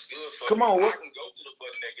don't mean it's good for Come me. on, I can go to the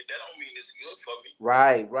butt naked. That don't mean it's good for me.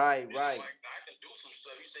 Right. Like, I can do some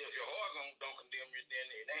stuff. He said, if your heart don't condemn you, then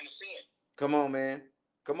it ain't a sin. Come on, man.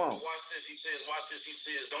 Come on. But watch this. He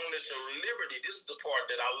says, don't let your liberty. This is the part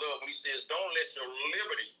that I love when he says, don't let your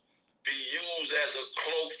liberty be used as a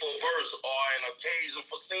cloak for verse or an occasion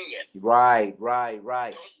for sin. Right. Don't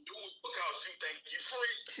do it because you think you're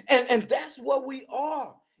free. And that's what we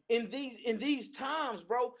are in these times,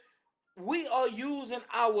 bro. We are using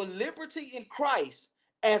our liberty in Christ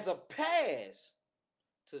as a pass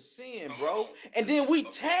to sin, bro. And then we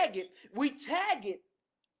tag it.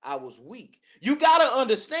 I was weak. You got to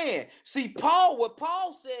understand. See, what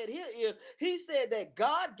Paul said here is, he said that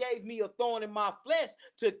God gave me a thorn in my flesh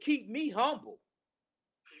to keep me humble.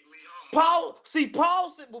 Paul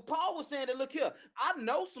was saying that, look here, I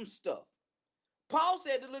know some stuff. Paul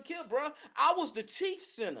said that, look here, bro, I was the chief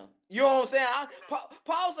sinner. You know what I'm saying?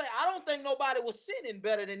 Paul said, I don't think nobody was sinning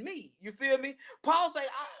better than me. You feel me? Paul said,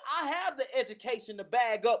 I have the education to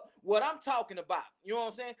bag up what I'm talking about. You know what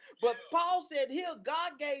I'm saying? But Paul said here,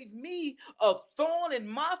 God gave me a thorn in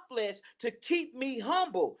my flesh to keep me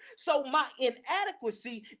humble. So my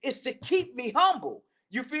inadequacy is to keep me humble.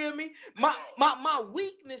 You feel me? My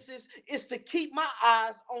weaknesses is to keep my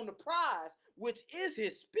eyes on the prize, which is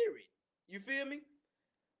his spirit. You feel me?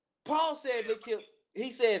 Paul said, look here.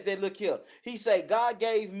 He says that, look here. He said, God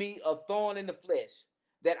gave me a thorn in the flesh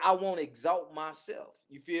that I won't exalt myself.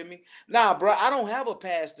 You feel me? Nah, bro, I don't have a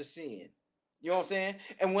past to sin. You know what I'm saying?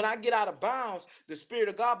 And when I get out of bounds, the Spirit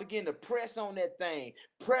of God begin to press on that thing,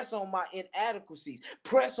 press on my inadequacies,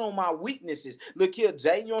 press on my weaknesses. Look here,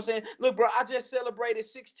 Jay, you know what I'm saying? Look, bro, I just celebrated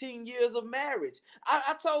 16 years of marriage.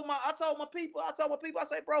 I told my people, I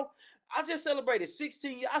say, bro, I just celebrated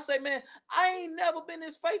 16 years. I say, man, I ain't never been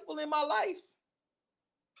this faithful in my life.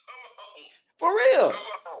 For real.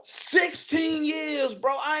 16 years,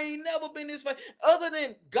 bro. I ain't never been this faithful. Other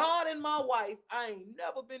than God and my wife, I ain't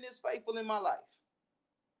never been this faithful in my life.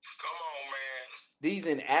 Come on, man. These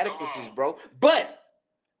inadequacies, bro. But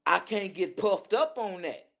I can't get puffed up on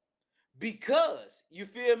that. Because, you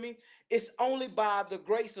feel me? It's only by the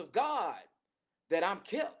grace of God that I'm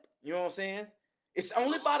kept. You know what I'm saying? It's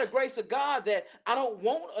only by the grace of God that I don't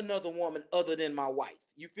want another woman other than my wife.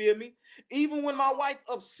 You feel me? Even when my wife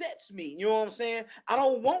upsets me, you know what I'm saying? I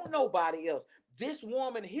don't want nobody else. This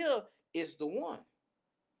woman here is the one.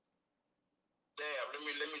 Damn, let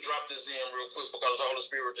me drop this in real quick because the Holy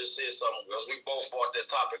Spirit just said something, because we both brought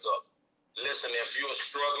that topic up. Listen, if you're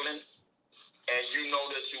struggling and you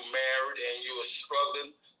know that you're married and you're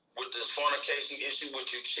struggling with this fornication issue,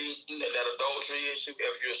 with you cheating, and that adultery issue,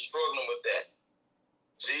 if you're struggling with that,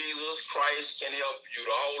 Jesus Christ can help you.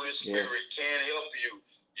 The Holy Spirit can help you.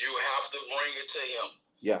 You have to bring it to him.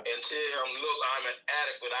 And tell him, look, I'm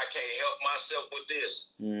inadequate. I can't help myself with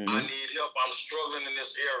this. I need help. I'm struggling in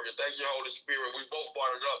this area. Thank you, Holy Spirit. We both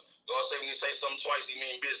brought it up. God said when you say something twice, he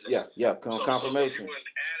mean business. Confirmation. So if you're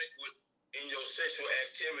inadequate in your sexual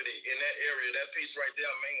activity in that area, that piece right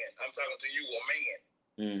there, man, I'm talking to you, a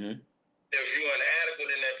man. If you're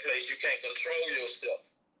inadequate in that place, you can't control yourself.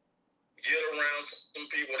 Get around some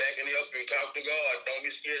people that can help you. Talk to God. Don't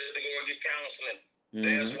be scared to go and get counseling.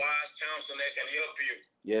 There's wise counsel that can help you.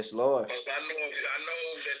 Yes, Lord. Because I know that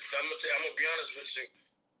I'm gonna be honest with you.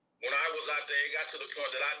 When I was out there, it got to the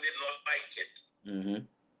point that I didn't like it.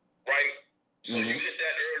 Right? So you hit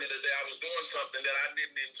that early today. I was doing something that I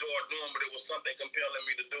didn't enjoy doing, but it was something compelling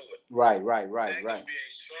me to do it. Right. That can be a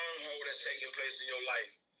stronghold that's taking place in your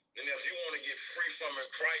life. And if you want to get free from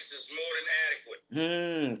it, Christ is more than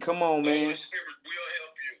adequate. Come on, man. The Holy Spirit will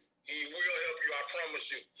help you. He will help you, I promise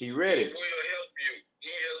you. He ready. He will help you.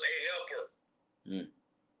 He is a helper.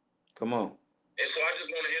 Come on. And so I just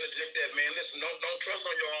want to interject that, man. Listen, don't trust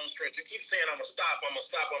on your own strength. You keep saying, I'm going to stop, I'm going to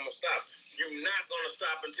stop, I'm going to stop. You're not going to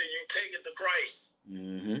stop until you take it to Christ.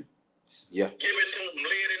 Yeah. Give it to him.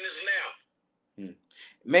 Lay it in his lap.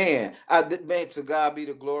 Man, to God be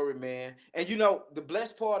the glory, man. And you know, the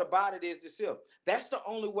blessed part about it is this here. That's the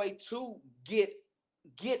only way to get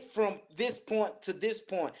from this point to this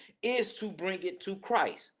point is to bring it to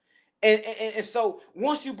Christ. And so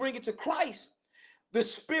once you bring it to Christ, the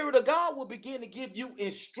Spirit of God will begin to give you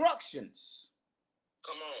instructions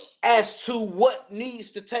as to what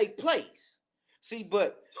needs to take place. See,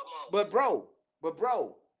 but bro,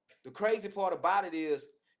 the crazy part about it is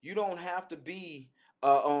you don't have to be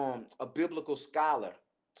a biblical scholar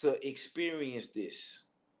to experience this.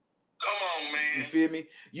 Come on, man. You feel me?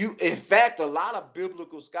 In fact, a lot of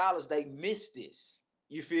biblical scholars, they miss this.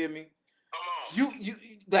 You feel me? Come on.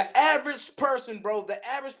 The average person, bro, the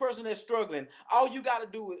average person that's struggling, all you got to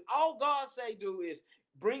do is, all God say do is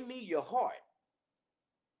bring me your heart.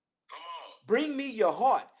 Come on. Bring me your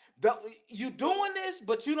heart. You doing this,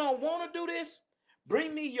 but you don't want to do this.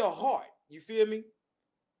 Bring me your heart. You feel me?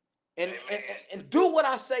 And do what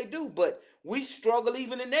I say do. But we struggle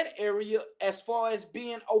even in that area as far as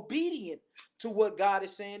being obedient to what God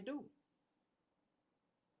is saying do.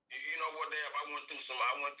 You know what, Dad? I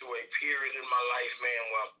went through a period in my life, man,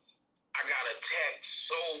 where I got attacked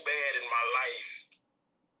so bad in my life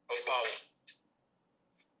about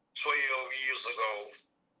 12 years ago.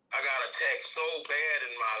 I got attacked so bad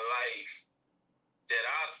in my life that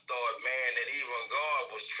I thought, man, that even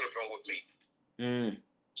God was tripping with me.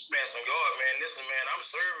 Smashing God, man. Listen, man, I'm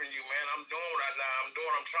serving you, man. I'm doing what I'm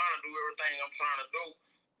doing. I'm trying to do everything I'm trying to do.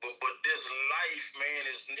 But this life, man,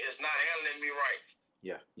 is not handling me right.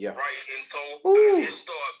 Yeah. Right? And so I just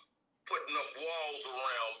started putting up walls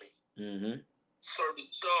around me. Certain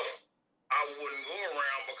stuff I wouldn't go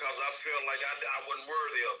around because I felt like I wasn't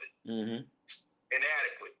worthy of it.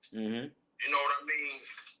 Inadequate. You know what I mean?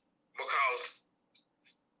 Because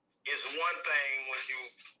it's one thing when you,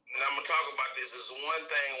 and I'm going to talk about this, it's one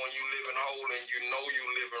thing when you living whole and you know you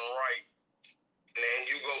living right, and then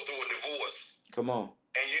you go through a divorce. Come on.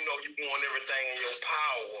 And you know you're doing everything in your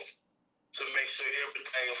power to make sure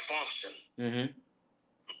everything function.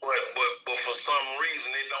 But for some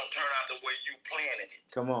reason, it don't turn out the way you planning it.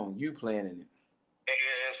 Come on, you planning it.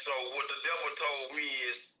 And so what the devil told me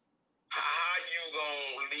is, how you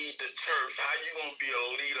gonna lead the church? How you gonna be a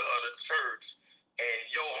leader of the church and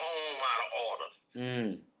your home out of order?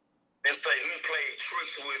 And say he played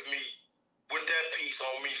tricks with me, with that piece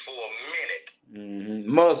on me for a minute.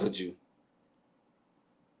 Muzzled you.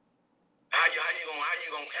 How you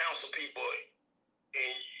gonna counsel people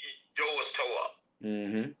and yours tore up?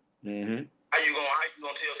 How you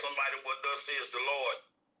gonna tell somebody what thus says the Lord?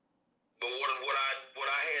 But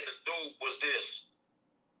what I had to do was this.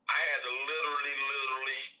 I had to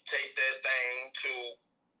literally take that thing to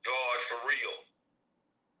God for real.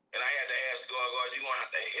 And I had to ask God, you're going to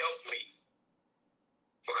have to help me.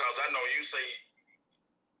 Because I know you say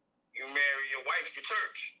you marry your wife, your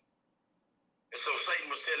church. And so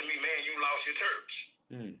Satan was telling me, man, you lost your church.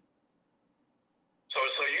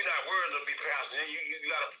 So you're not worried to be pastor.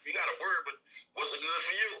 You got a word, but what's it good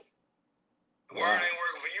for you? The word ain't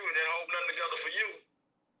working for you, and then hold nothing together for you.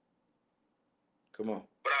 Come on.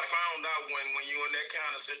 But I found out when you're in that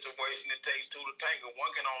kind of situation, it takes two to tango.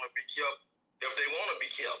 One can only be kept if they want to be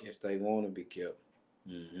kept. If they want to be kept.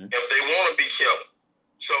 If they want to be kept.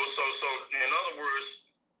 So in other words,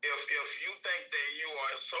 if you think that you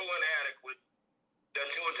are so inadequate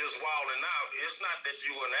that you are just wilding out, it's not that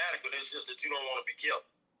you're inadequate, it's just that you don't want to be kept.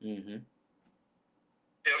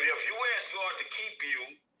 If you ask God to keep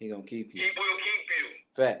you, He gonna keep you. He will keep you.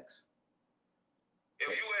 Facts. If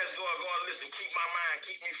you ask God, listen, keep my mind,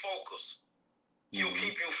 keep me focused. He'll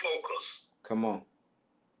keep you focused. Come on.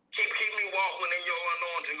 Keep me walking in your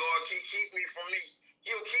anointing, God. Keep me from me.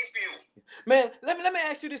 He'll keep you. Man, let me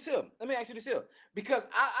ask you this here. Because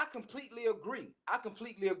I completely agree.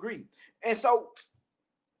 And so,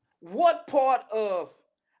 what part of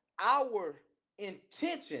our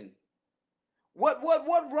intention What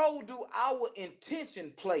role do our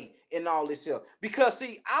intention play in all this here? Because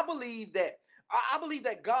see, I believe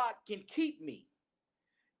that God can keep me.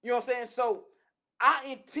 You know what I'm saying? So I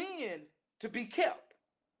intend to be kept.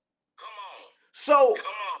 Come on. So Come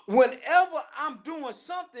on. whenever I'm doing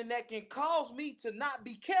something that can cause me to not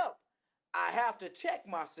be kept, I have to check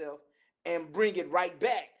myself and bring it right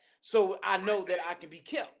back so I know that I can be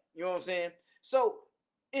kept. You know what I'm saying? So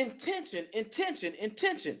intention.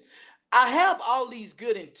 I have all these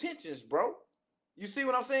good intentions, bro. You see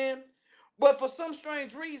what I'm saying? But for some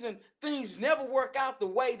strange reason, things never work out the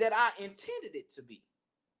way that I intended it to be.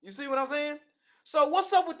 You see what I'm saying? So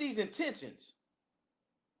what's up with these intentions?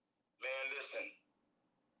 Man, listen.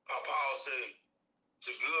 Paul said,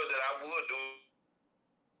 the good that I would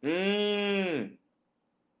do.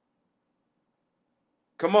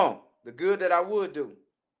 Come on. The good that I would do.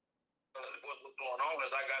 What's going on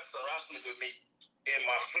is I got some wrestling with me in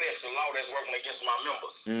my flesh, the law that's working against my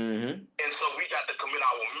members. And so we got to commit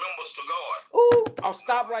our members to God. Ooh, I'll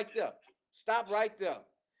stop right there. Stop right there.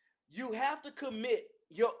 You have to commit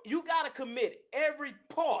you got to commit every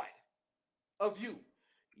part of you.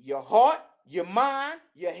 Your heart, your mind,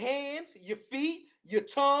 your hands, your feet, your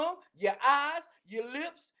tongue, your eyes, your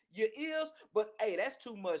lips, your ears. But hey, that's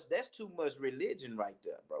too much religion right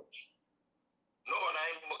there, bro. No, it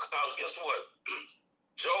ain't, because guess what?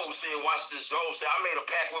 Job said, watch this. Job said, I made a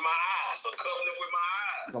pact with my eyes, a covenant with my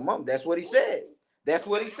eyes. Come on, that's what he said. That's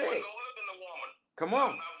what he said. He wasn't gonna look in the woman. Come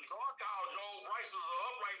on. Now, God called Job righteous, an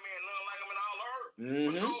upright man, none like him in all the earth.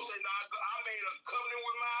 But Job said, nah, I made a covenant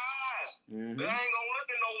with my eyes. They ain't gonna look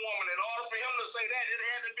at no woman. In order for him to say that, it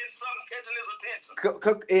had to have been something catching his attention.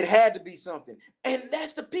 It had to be something. And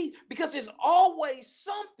that's the piece, because it's always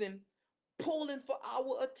something pulling for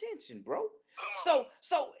our attention, bro. So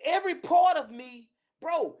every part of me,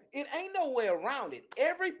 bro, it ain't no way around it.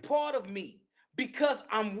 Every part of me, because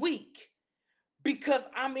I'm weak, because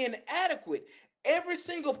I'm inadequate, every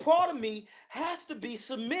single part of me has to be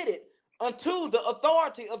submitted unto the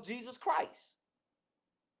authority of Jesus Christ.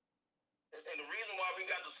 And the reason why we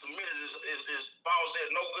got to submit it is Paul said,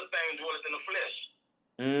 no good thing dwelleth in the flesh.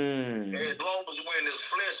 As long as we're in this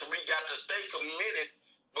flesh, we got to stay committed,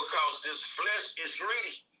 because this flesh is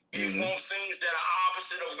greedy. It wants things that are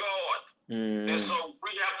opposite of God. And so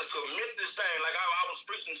we have to commit this thing. Like I was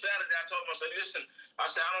preaching Saturday, I told him, I said, listen, I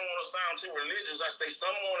said, I don't want to sound too religious. I say,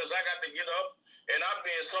 some mornings I got to get up and I be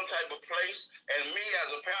in some type of place, and me as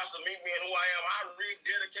a pastor, me being who I am, I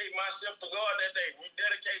rededicate myself to God that day.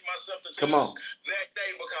 Rededicate myself to Jesus that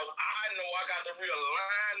day, because I know I got to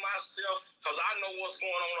realign myself, because I know what's going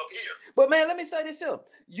on up here. But man, let me say this here.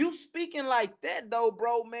 You speaking like that though,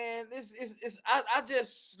 bro, man. I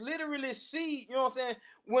just literally see, you know what I'm saying?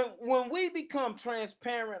 When we become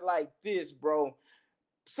transparent like this, bro,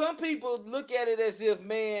 some people look at it as if,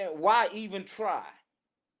 man, why even try?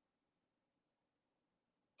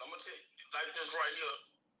 I'm gonna tell you like this right here,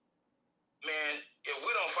 man. If we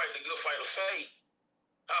don't fight the good fight of faith,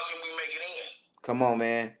 how can we make it in? Come on,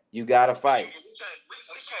 man. You gotta fight.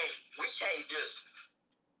 We can't just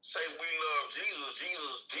say we love Jesus.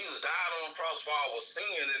 Jesus died on the cross for our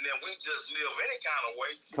sin, and then we just live any kind of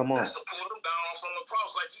way. Come on. That's to pull him down from the cross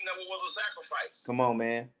like he never was a sacrifice. Come on,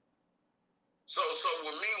 man. So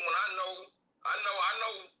with me, when I know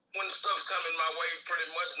when stuff's coming my way pretty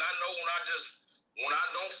much, and I know when I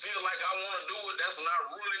don't feel like I want to do it, that's when I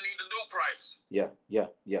really need to do Christ. Yeah.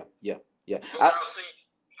 Because see,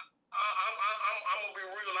 I'm gonna be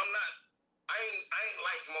real. I ain't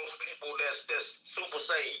like most people that's super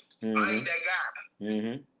saved. I ain't that guy.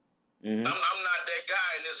 I'm not that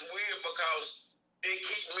guy, and it's weird because it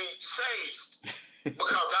keeps me saved.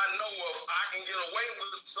 Because I know if I can get away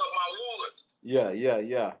with something, I would. Yeah.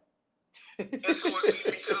 And so it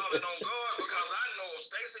keeps me calling on God, because I know if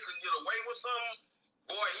Stacy could get away with something,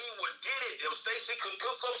 boy, he would get it. If Stacy could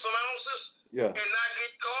cook up some ounces and not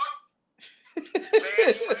get caught,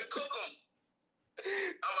 man, he might cook them.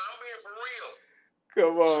 I'm being for real.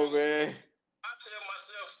 Come on, man. I tell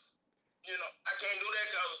myself, I can't do that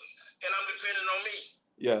and I'm depending on me.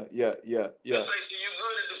 Yeah. Stacy, you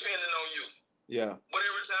good at depending on you. Yeah. But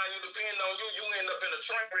every time you depend on you, you end up in a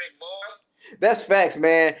train wreck, boy. That's facts,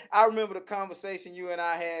 man. I remember the conversation you and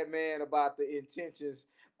I had, man, about the intentions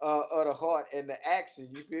of the heart and the action.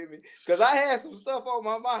 You feel me? Because I had some stuff on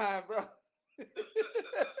my mind, bro.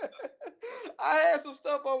 I had some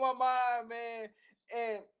stuff on my mind, man.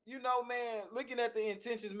 And you know, man, looking at the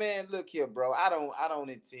intentions, man, look here, bro. I don't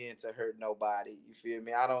intend to hurt nobody. You feel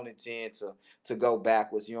me? I don't intend to go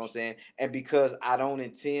backwards, you know what I'm saying? And because I don't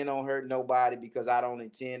intend on hurting nobody, because I don't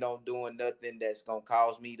intend on doing nothing that's gonna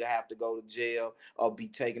cause me to have to go to jail or be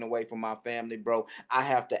taken away from my family, bro, I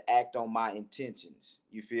have to act on my intentions.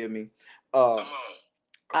 You feel me? Come on.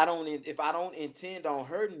 If I don't intend on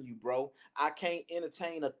hurting you, bro, I can't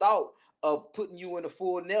entertain a thought of putting you in a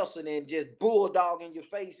full Nelson and just bulldogging your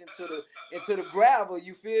face into the gravel.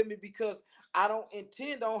 You feel me? Because I don't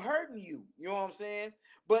intend on hurting you. You know what I'm saying?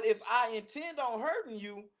 But if I intend on hurting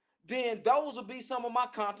you, then those will be some of my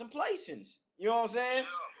contemplations. You know what I'm saying?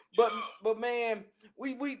 But but man,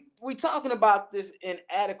 we talking about this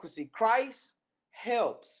inadequacy. Christ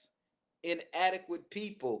helps inadequate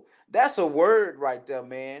people. That's a word right there,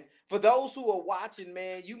 man. For those who are watching,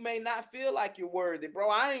 man, you may not feel like you're worthy, bro.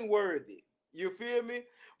 I ain't worthy. You feel me?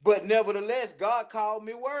 But nevertheless, God called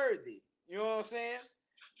me worthy. You know what I'm saying?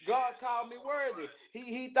 God called me worthy.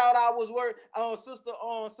 He thought I was worthy. Sister,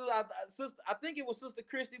 I think it was Sister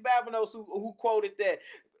Christy Babinos who quoted that.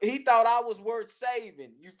 He thought I was worth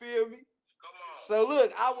saving. You feel me? So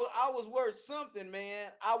look, I was worth something, man.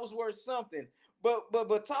 I was worth something.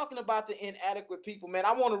 But talking about the inadequate people, man,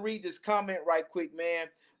 I want to read this comment right quick, man.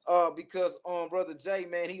 Because Brother Jay,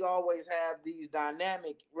 man, he always have these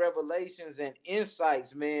dynamic revelations and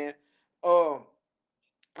insights, man.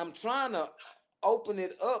 I'm trying to open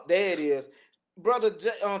it up. There it is. Brother J,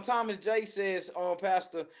 Thomas J says,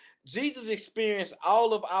 Pastor, Jesus experienced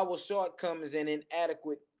all of our shortcomings and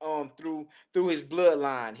inadequate through his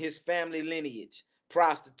bloodline, his family lineage,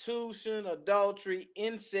 prostitution, adultery,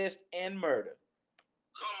 incest, and murder.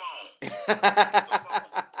 Come on.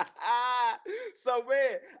 So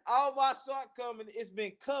man, all my shortcomings it's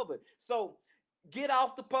been covered. So get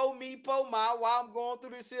off the po me po my while I'm going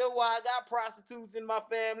through this here. Why I got prostitutes in my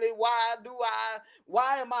family? Why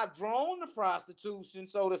am I drawn to prostitution,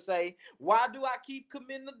 so to say? Why do I keep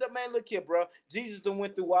committing the man? Look here, bro. Jesus done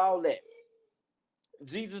went through all that.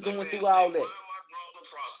 Jesus done went through all that. Why am I drawn to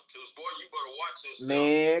prostitutes? Boy, you better watch yourself.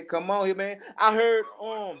 Man, come on here, man. I heard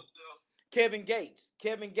Kevin Gates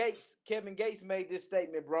made this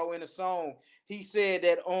statement, bro, in a song. He said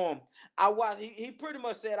that he pretty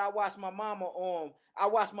much said I watched my mama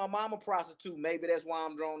prostitute. Maybe that's why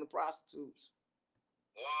I'm drawn to prostitutes.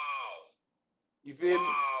 Wow. You feel me?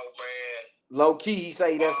 Wow, man. Low key, he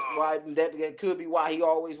say that's why that could be why he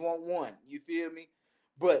always want one. You feel me?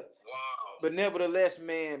 But nevertheless,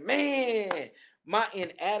 man, my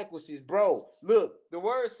inadequacies, bro. Look, the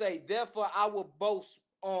words say, therefore I will boast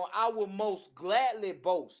I will most gladly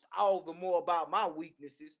boast all the more about my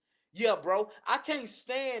weaknesses. Yeah, bro. I can't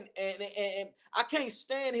stand and I can't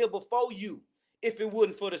stand here before you if it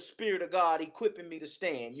wasn't for the Spirit of God equipping me to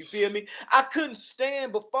stand. You feel me? I couldn't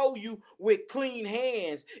stand before you with clean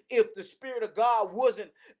hands if the Spirit of God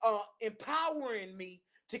wasn't empowering me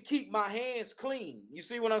to keep my hands clean. You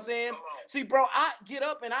see what I'm saying? See, bro, I get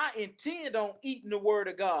up and I intend on eating the word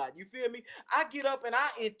of God. You feel me? I get up and I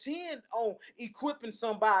intend on equipping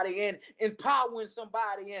somebody and empowering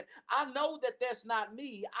somebody. And I know that that's not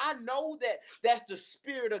me. I know that that's the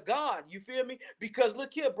Spirit of God. You feel me? Because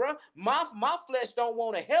look here, bro, my flesh don't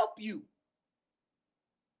want to help you.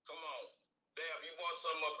 Come on. Damn, you brought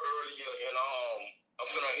something up earlier and I'm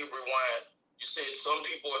gonna hit rewind. You said some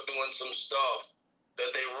people are doing some stuff that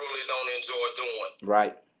they really don't enjoy doing.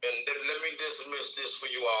 Right. And let me dismiss this for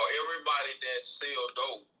you all. Everybody that sells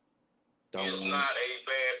dope is not a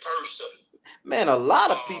bad person. Man, a lot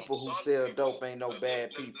of people who sell dope ain't no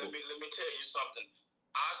bad people. Let me tell you something.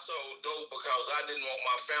 I sold dope because I didn't want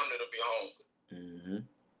my family to be hungry. Mm-hmm.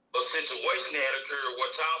 A situation had occurred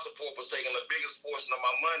where child support was taking the biggest portion of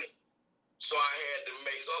my money. So I had to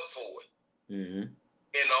make up for it. Mm-hmm.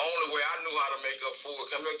 And the only way I knew how to make up for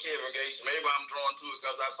it, come here, Kevin Gates, maybe I'm drawn to it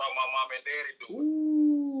because I saw my mom and daddy do it.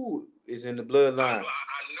 Ooh, it's in the bloodline.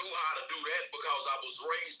 I knew how to do that because I was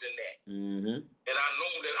raised in that. Mm-hmm. And I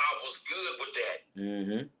knew that I was good with that.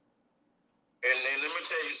 Mm-hmm. And then let me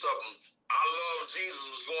tell you something. I love Jesus,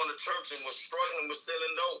 was going to church and was struggling with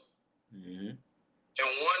selling dope. Mm-hmm. And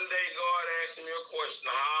one day God asked me a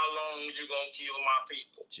question, how long are you going to kill my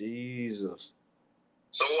people? Jesus.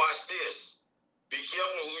 So watch this. Be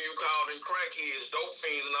careful who you call them crackheads, dope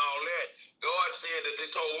fiends, and all that. God said that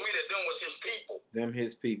they told me that them was his people. Them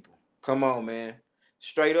his people. Come on, man.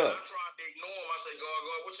 Straight up. And I tried to ignore him. I said,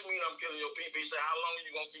 God, what you mean I'm killing your people? He said, how long are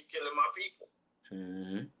you going to keep killing my people?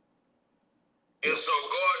 Mm-hmm. And so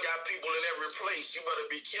God got people in every place. You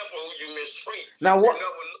better be careful who you mistreat. Now what? You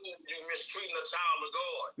never knew you mistreating a child of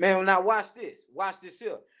God. Man, now watch this. Watch this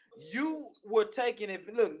here.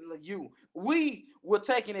 we were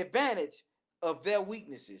taking advantage of their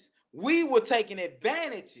weaknesses. We were taking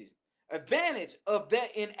advantage of their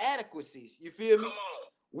inadequacies. You feel me? Come on.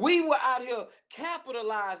 We were out here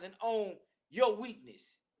capitalizing on your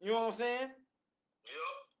weakness. You know what I'm saying?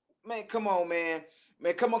 Yep. Man, come on, man.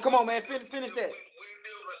 Man, come on, man. Finish that. We live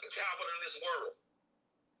in the capitalist world.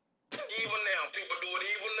 Even now, people do it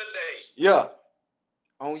even today. Yeah.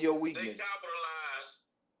 On your They weakness. capitalize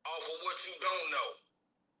off of what you don't know.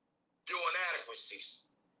 Your inadequacies.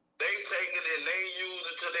 They take it and they use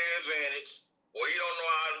it to their advantage. Well, he don't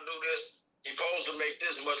know how to do this. He's supposed to make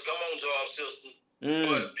this much. Come on, job system.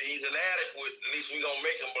 But he's inadequate. At least we're going to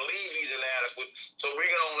make him believe he's inadequate. So we're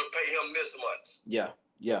going to only pay him this much. Yeah.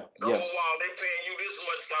 The whole while they paying you this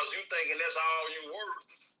much because you thinking that's all you worth.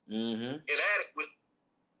 Inadequate.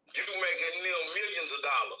 You making millions of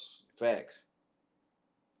dollars. Facts.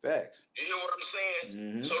 You hear what I'm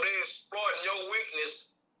saying? So they're exploiting your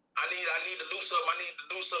weakness. I need to do something. I need to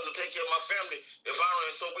do something to take care of my family. If I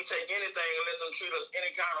don't, so we take anything and let them treat us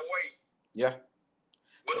any kind of way. Yeah.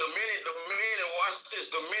 But the minute, watch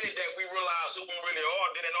this, the minute that we realize who we really are,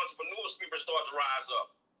 then an entrepreneur spirit start to rise up.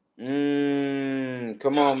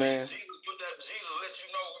 Come on, man. Jesus let you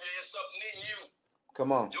know there's something in you.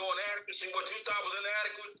 Come on. Your inadequacy, what you thought was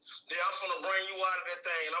inadequate, then I'm going to bring you out of that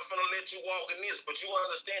thing. And I'm going to let you walk in this. But you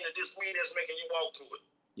understand that this me that's making you walk through it.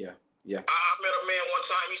 Yeah. I met a man one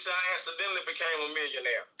time. He said, I accidentally became a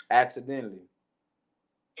millionaire. Accidentally.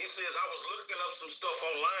 He says, I was looking up some stuff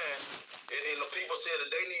online, and the people said that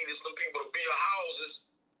they needed some people to build houses.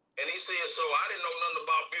 And he said, so I didn't know nothing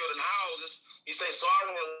about building houses. He said, so I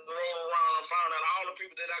rolled around and found out all the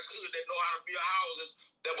people that I could that know how to build houses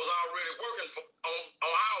that was already working on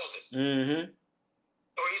houses.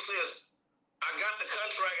 So he says, I got the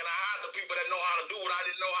contract and I hired the people that know how to do what I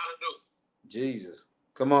didn't know how to do. Jesus.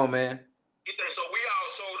 Come on, man. He said, so we all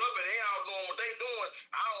sold up and they all doing what they doing.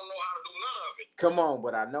 I don't know how to do none of it. Come on,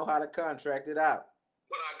 but I know how to contract it out.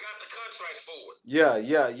 But I got the contract for it. Yeah.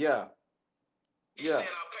 He said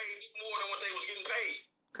I paid more than what they was getting paid.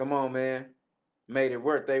 Come on, man. Made it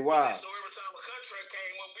worth they while. So every time a contract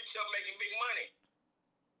came up, we kept making big money.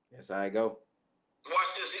 That's how I go.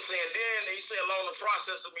 Watch this. He said along the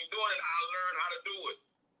process of me doing it, I learned how to do it.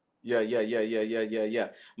 Yeah.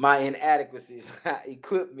 My inadequacies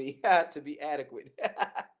equip me to be adequate. So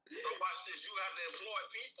watch this. You have to employ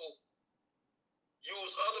people,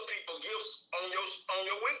 use other people's gifts on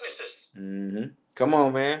your weaknesses. Come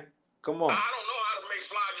on, man. Come on. I don't know how to make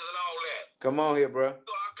flyers and all that. Come on here, bro.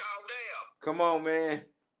 So I call them. Come on, man.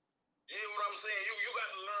 You hear what I'm saying? You got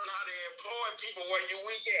to learn how to employ people where you're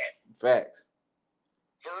weak at. Facts.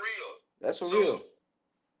 For real. That's for real.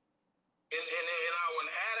 In our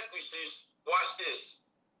inadequacies, watch this.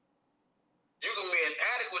 You can be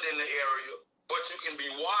inadequate in the area, but you can be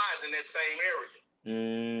wise in that same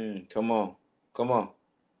area. Come on.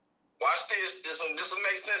 Watch this. This will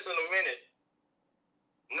make sense in a minute.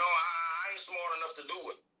 No, I ain't smart enough to do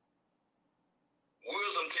it.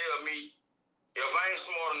 Wisdom tell me if I ain't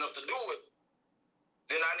smart enough to do it,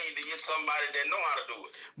 then I need to get somebody that know how to do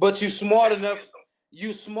it. But you smart enough.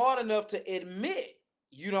 You smart enough to admit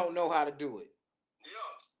you don't know how to do it. Yeah.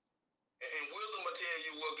 And wisdom will tell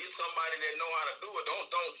you, well, get somebody that know how to do it. Don't.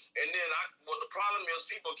 And then the problem is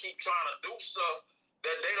people keep trying to do stuff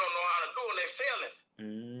that they don't know how to do and they're failing.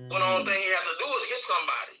 So the only thing you have to do is get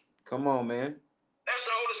somebody. Come on, man. That's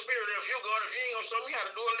the Holy Spirit. If you ain't gonna show me how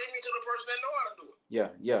to do it, lead me to the person that know how to do it.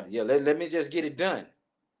 Yeah. Let me just get it done.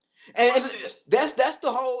 And that's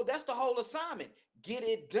the whole assignment. Get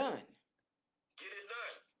it done.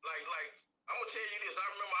 Like I'm gonna tell you this. I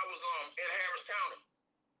remember I was in Harris County,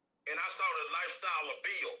 and I saw the lifestyle of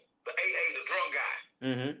Bill, the AA, the drunk guy.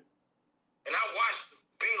 And I watched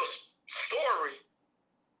Bill's story,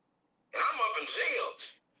 and I'm up in jail.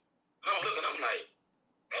 And I'm looking, I'm like,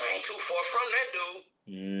 that ain't too far from that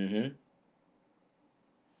dude.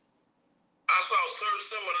 I saw certain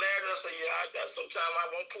similarities. I said, yeah, sometimes I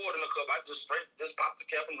won't pour it in a cup. I just pop the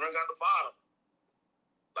cap and drink out the bottom,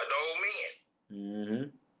 like the old man.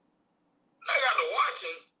 I got to watch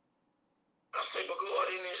him. I said, but God,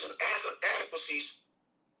 in his inadequacies,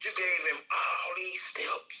 you gave him all these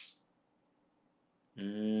steps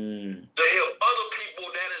to help other people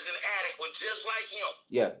that is inadequate, just like him.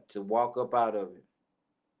 Yeah, to walk up out of it.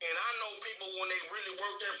 And I know people, when they really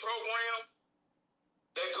work that program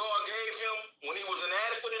that God gave him when he was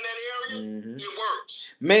inadequate in that area, it works.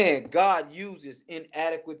 Man, God uses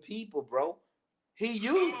inadequate people, bro. He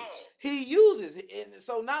He uses it. And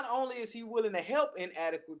so not only is he willing to help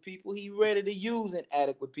inadequate people, he ready to use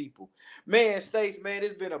inadequate people. Man, Stace, man,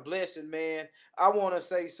 it's been a blessing, man. I want to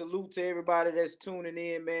say salute to everybody that's tuning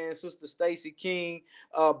in, man. Sister Stacy King,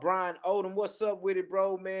 Brian Odom, what's up with it,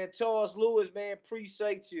 bro, man? Charles Lewis, man,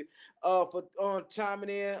 appreciate you for chiming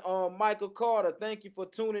in. Michael Carter, thank you for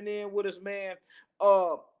tuning in with us, man.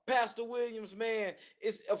 Pastor Williams, man.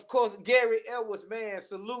 It's of course Gary Edwards, man.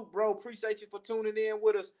 Salute, bro. Appreciate you for tuning in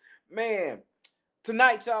with us, man.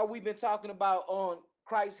 Tonight, y'all, we've been talking about on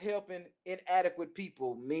Christ helping inadequate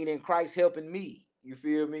people, meaning Christ helping me. You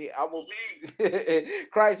feel me? I will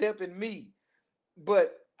Christ helping me.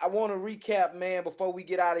 But I want to recap, man, before we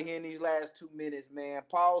get out of here in these last 2 minutes, man.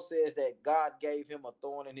 Paul says that God gave him a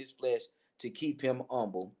thorn in his flesh to keep him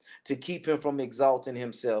humble, to keep him from exalting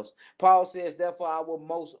himself. Paul says, therefore, I will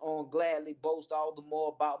most gladly boast all the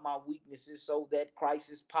more about my weaknesses, so that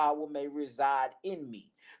Christ's power may reside in me.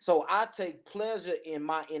 So I take pleasure in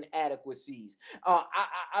my inadequacies.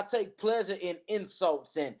 I take pleasure in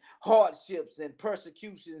insults and hardships and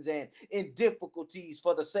persecutions and in difficulties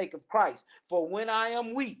for the sake of Christ. For when I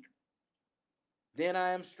am weak, then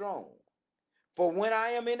I am strong. For when I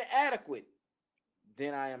am inadequate,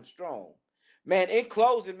 then I am strong. Man, in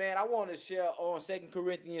closing, man, I want to share on 2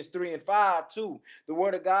 Corinthians 3 and 5 too. The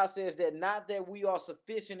word of God says that not that we are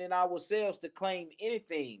sufficient in ourselves to claim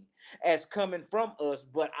anything as coming from us,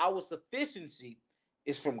 but our sufficiency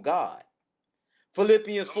is from God.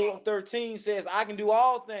 Philippians 4:13 says, I can do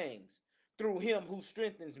all things through him who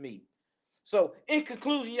strengthens me. So, in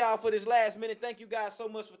conclusion, y'all, for this last minute, thank you guys so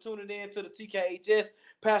much for tuning in to the TKHS.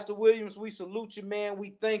 Pastor Williams, we salute you, man.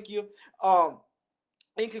 We thank you.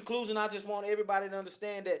 In conclusion, I just want everybody to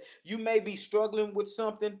understand that you may be struggling with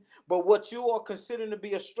something, but what you are considering to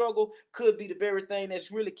be a struggle could be the very thing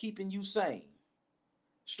that's really keeping you sane.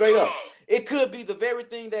 Straight up. It could be the very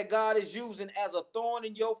thing that God is using as a thorn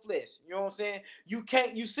in your flesh. You know what I'm saying?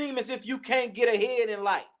 You seem as if you can't get ahead in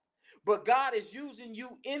life. But God is using you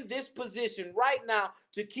in this position right now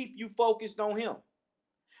to keep you focused on him.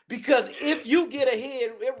 Because if you get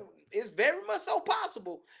ahead, it's very much so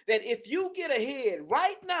possible that if you get ahead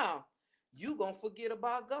right now, you're going to forget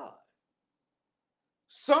about God.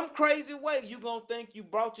 Some crazy way you're going to think you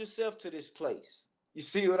brought yourself to this place. You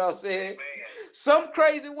see what I'm saying? Some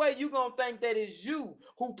crazy way you're going to think that it's you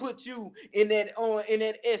who put you in that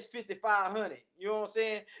S5500. You know what I'm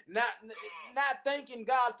saying? Not thanking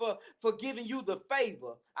God for giving you the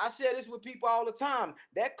favor. I share this with people all the time.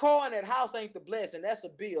 That car and that house ain't the blessing. That's a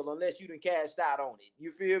bill unless you done cashed out on it.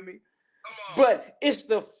 You feel me? But it's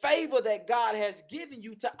the favor that God has given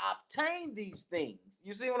you to obtain these things.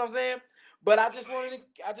 You see what I'm saying? But I just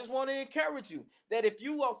want to encourage you that if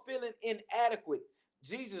you are feeling inadequate,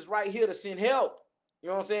 Jesus right here to send help. You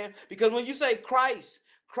know what I'm saying? Because when you say Christ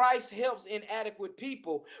helps inadequate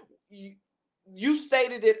people, you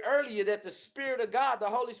stated it earlier that the Spirit of God, the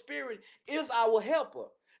Holy Spirit, is our helper.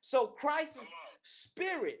 So Christ's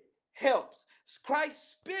Spirit helps.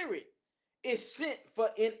 Christ's Spirit is sent for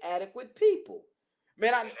inadequate people.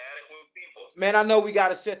 Man, I know we got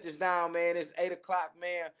to shut this down, man. It's 8 o'clock,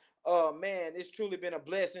 man. Man, it's truly been a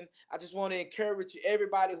blessing. I just want to encourage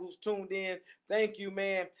everybody who's tuned in. Thank you,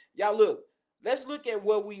 man. Y'all let's look at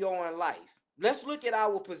where we are in life. Let's look at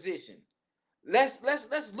our position. Let's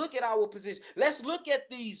look at our position. Let's look at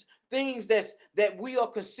these things that we are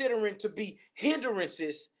considering to be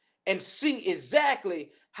hindrances and see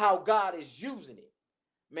exactly how God is using it.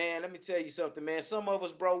 Man, let me tell you something, man. Some of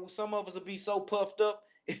us will be so puffed up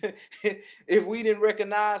if we didn't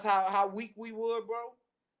recognize how weak we were, bro.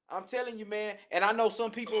 I'm telling you, man. And I know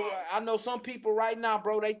some people right now,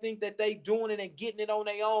 bro, they think that they doing it and getting it on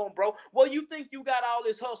their own, bro. Well, you think you got all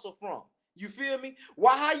this hustle from? You feel me?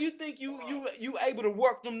 Why? How you think you able to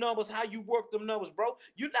work them numbers? How you work them numbers, bro?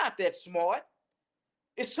 You're not that smart.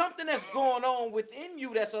 It's something that's going on within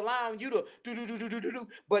you that's allowing you to do.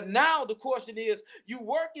 But now the question is, you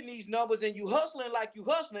working these numbers and you hustling like you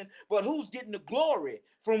hustling, but who's getting the glory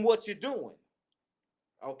from what you're doing?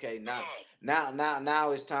 Okay, now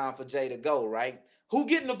it's time for Jay to go, right? Who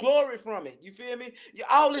getting the glory from it? You feel me?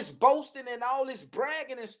 All this boasting and all this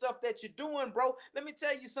bragging and stuff that you're doing, bro. Let me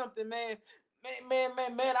tell you something, man. Man.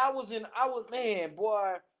 Man,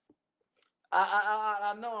 boy.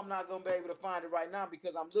 I know I'm not gonna be able to find it right now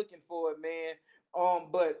because I'm looking for it, man.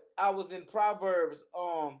 But I was in Proverbs.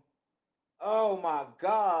 Oh my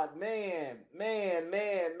God, man.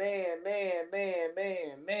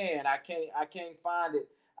 I can't find it.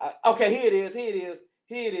 Okay, here it is.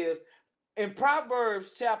 Here it is. In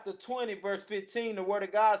Proverbs chapter 20, verse 15, the word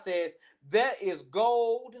of God says, there is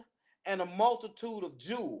gold and a multitude of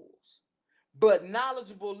jewels, but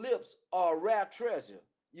knowledgeable lips are a rare treasure.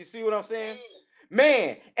 You see what I'm saying?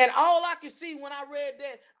 Man, and all I can see when I read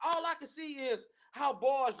that, all I can see is how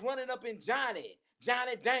boys running up in Johnny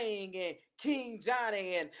Dang, and King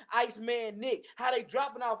Johnny, and Iceman Nick, how they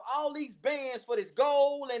dropping off all these bands for this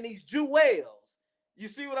gold and these jewels. You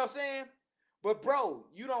see what I'm saying? But bro,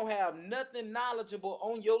 you don't have nothing knowledgeable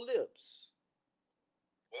on your lips.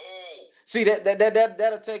 See,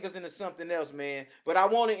 that'll take us into something else, man. But I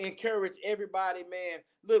want to encourage everybody, man.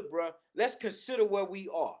 Look, bro, let's consider where we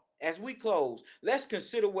are. As we close, let's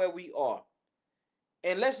consider where we are.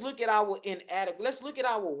 And let's look at our let's look at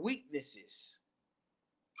our weaknesses.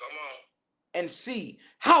 Come on. And see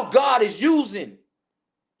how God is using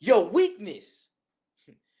your weakness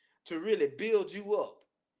to really build you up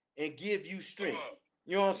and give you strength.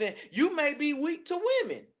 You know what I'm saying? You may be weak to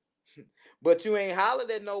women, but you ain't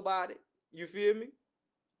hollered at nobody. You feel me?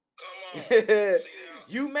 Come on.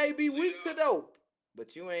 You may be weak to dope,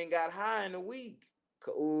 but you ain't got high in a week.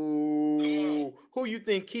 Ooh, who you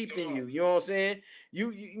think keeping you? You know what I'm saying?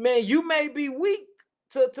 Man, you may be weak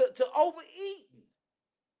to overeating,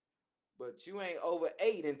 but you ain't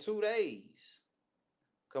overate in 2 days.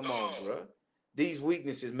 Come on, bro. These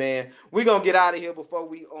weaknesses, man. We're gonna get out of here before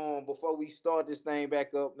we start this thing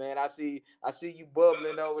back up, man. I see you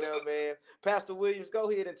bubbling over there, man. Pastor Williams, go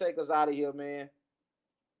ahead and take us out of here, man.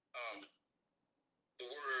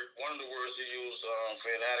 One of the words you use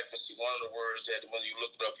for inadequacy, one of the words that when you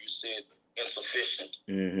looked it up, you said insufficient.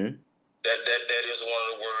 Mm-hmm. That is one of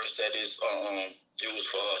the words that is used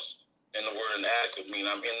for us. And the word inadequate means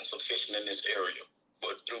I'm insufficient in this area.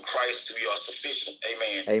 But through Christ we are sufficient.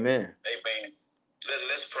 Amen. Amen. Amen.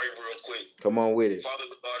 Let's pray real quick. Come on with it. Father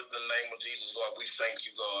God, in the name of Jesus, God, we thank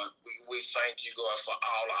you, God. We thank you, God, for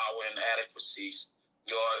all our inadequacies.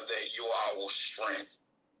 God, that you are our strength.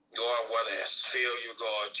 God, whether it's failure,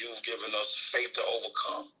 God, you've given us faith to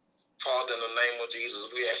overcome. Father, in the name of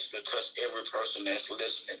Jesus, we ask you to touch every person that's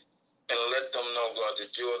listening and let them know, God,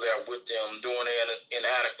 that you're there with them doing their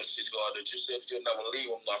inadequacies, God, that you said you'll never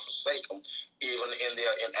leave them nor forsake them, even in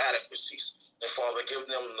their inadequacies. And Father, give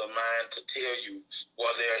them the mind to tell you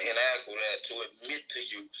while they're inadequate at, to admit to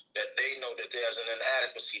you that they know that there's an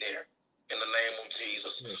inadequacy there. In the name of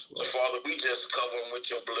Jesus. Yes, so, Father, we just cover them with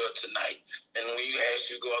your blood tonight. And we ask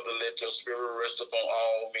you, God, to let your spirit rest upon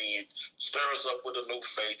all men. Stir us up with a new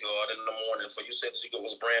faith, God, in the morning. For you said that you give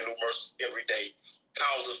us brand new mercy every day.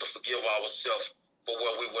 Cause us to forgive ourselves for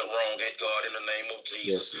where we went wrong at, God, in the name of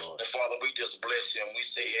Jesus. Yes, Lord. And Father, we just bless you and we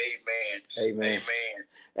say amen. Amen. Amen.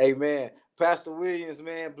 Amen. Pastor Williams,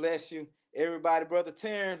 man, bless you. Everybody, Brother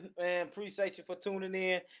Terrence, man, appreciate you for tuning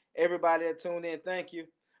in. Everybody that tuned in, thank you.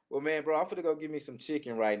 Well, man, bro, I'm finna go get me some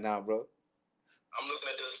chicken right now, bro. I'm looking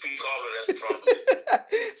at this piece all that's in front of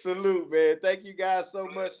me. Salute, man. Thank you guys so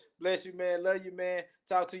much. Bless you, man. Love you, man.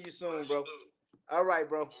 Talk to you soon, bro. All right,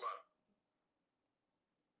 bro.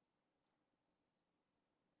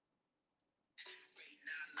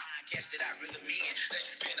 That I really mean.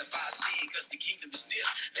 Let's repent of our sin, cause the kingdom is near.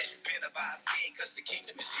 Let's repent of our sin, cause the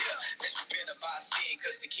kingdom is here. Let's repent of our sin,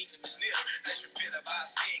 cause the kingdom is near. Let's repent of our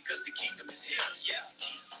sin, cause the kingdom is here. Yeah.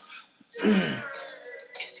 It's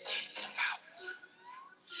the kingdom out.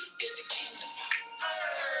 It's the kingdom out.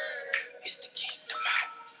 It's the kingdom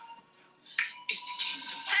out. It's the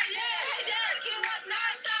kingdom out. Hey, Dad, can you watch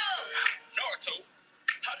Naruto? Naruto?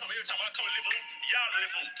 How come every time I come in the living room, y'all in the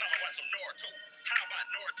living room talking about some Naruto? How about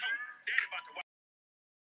Naruto? Daddy about to watch.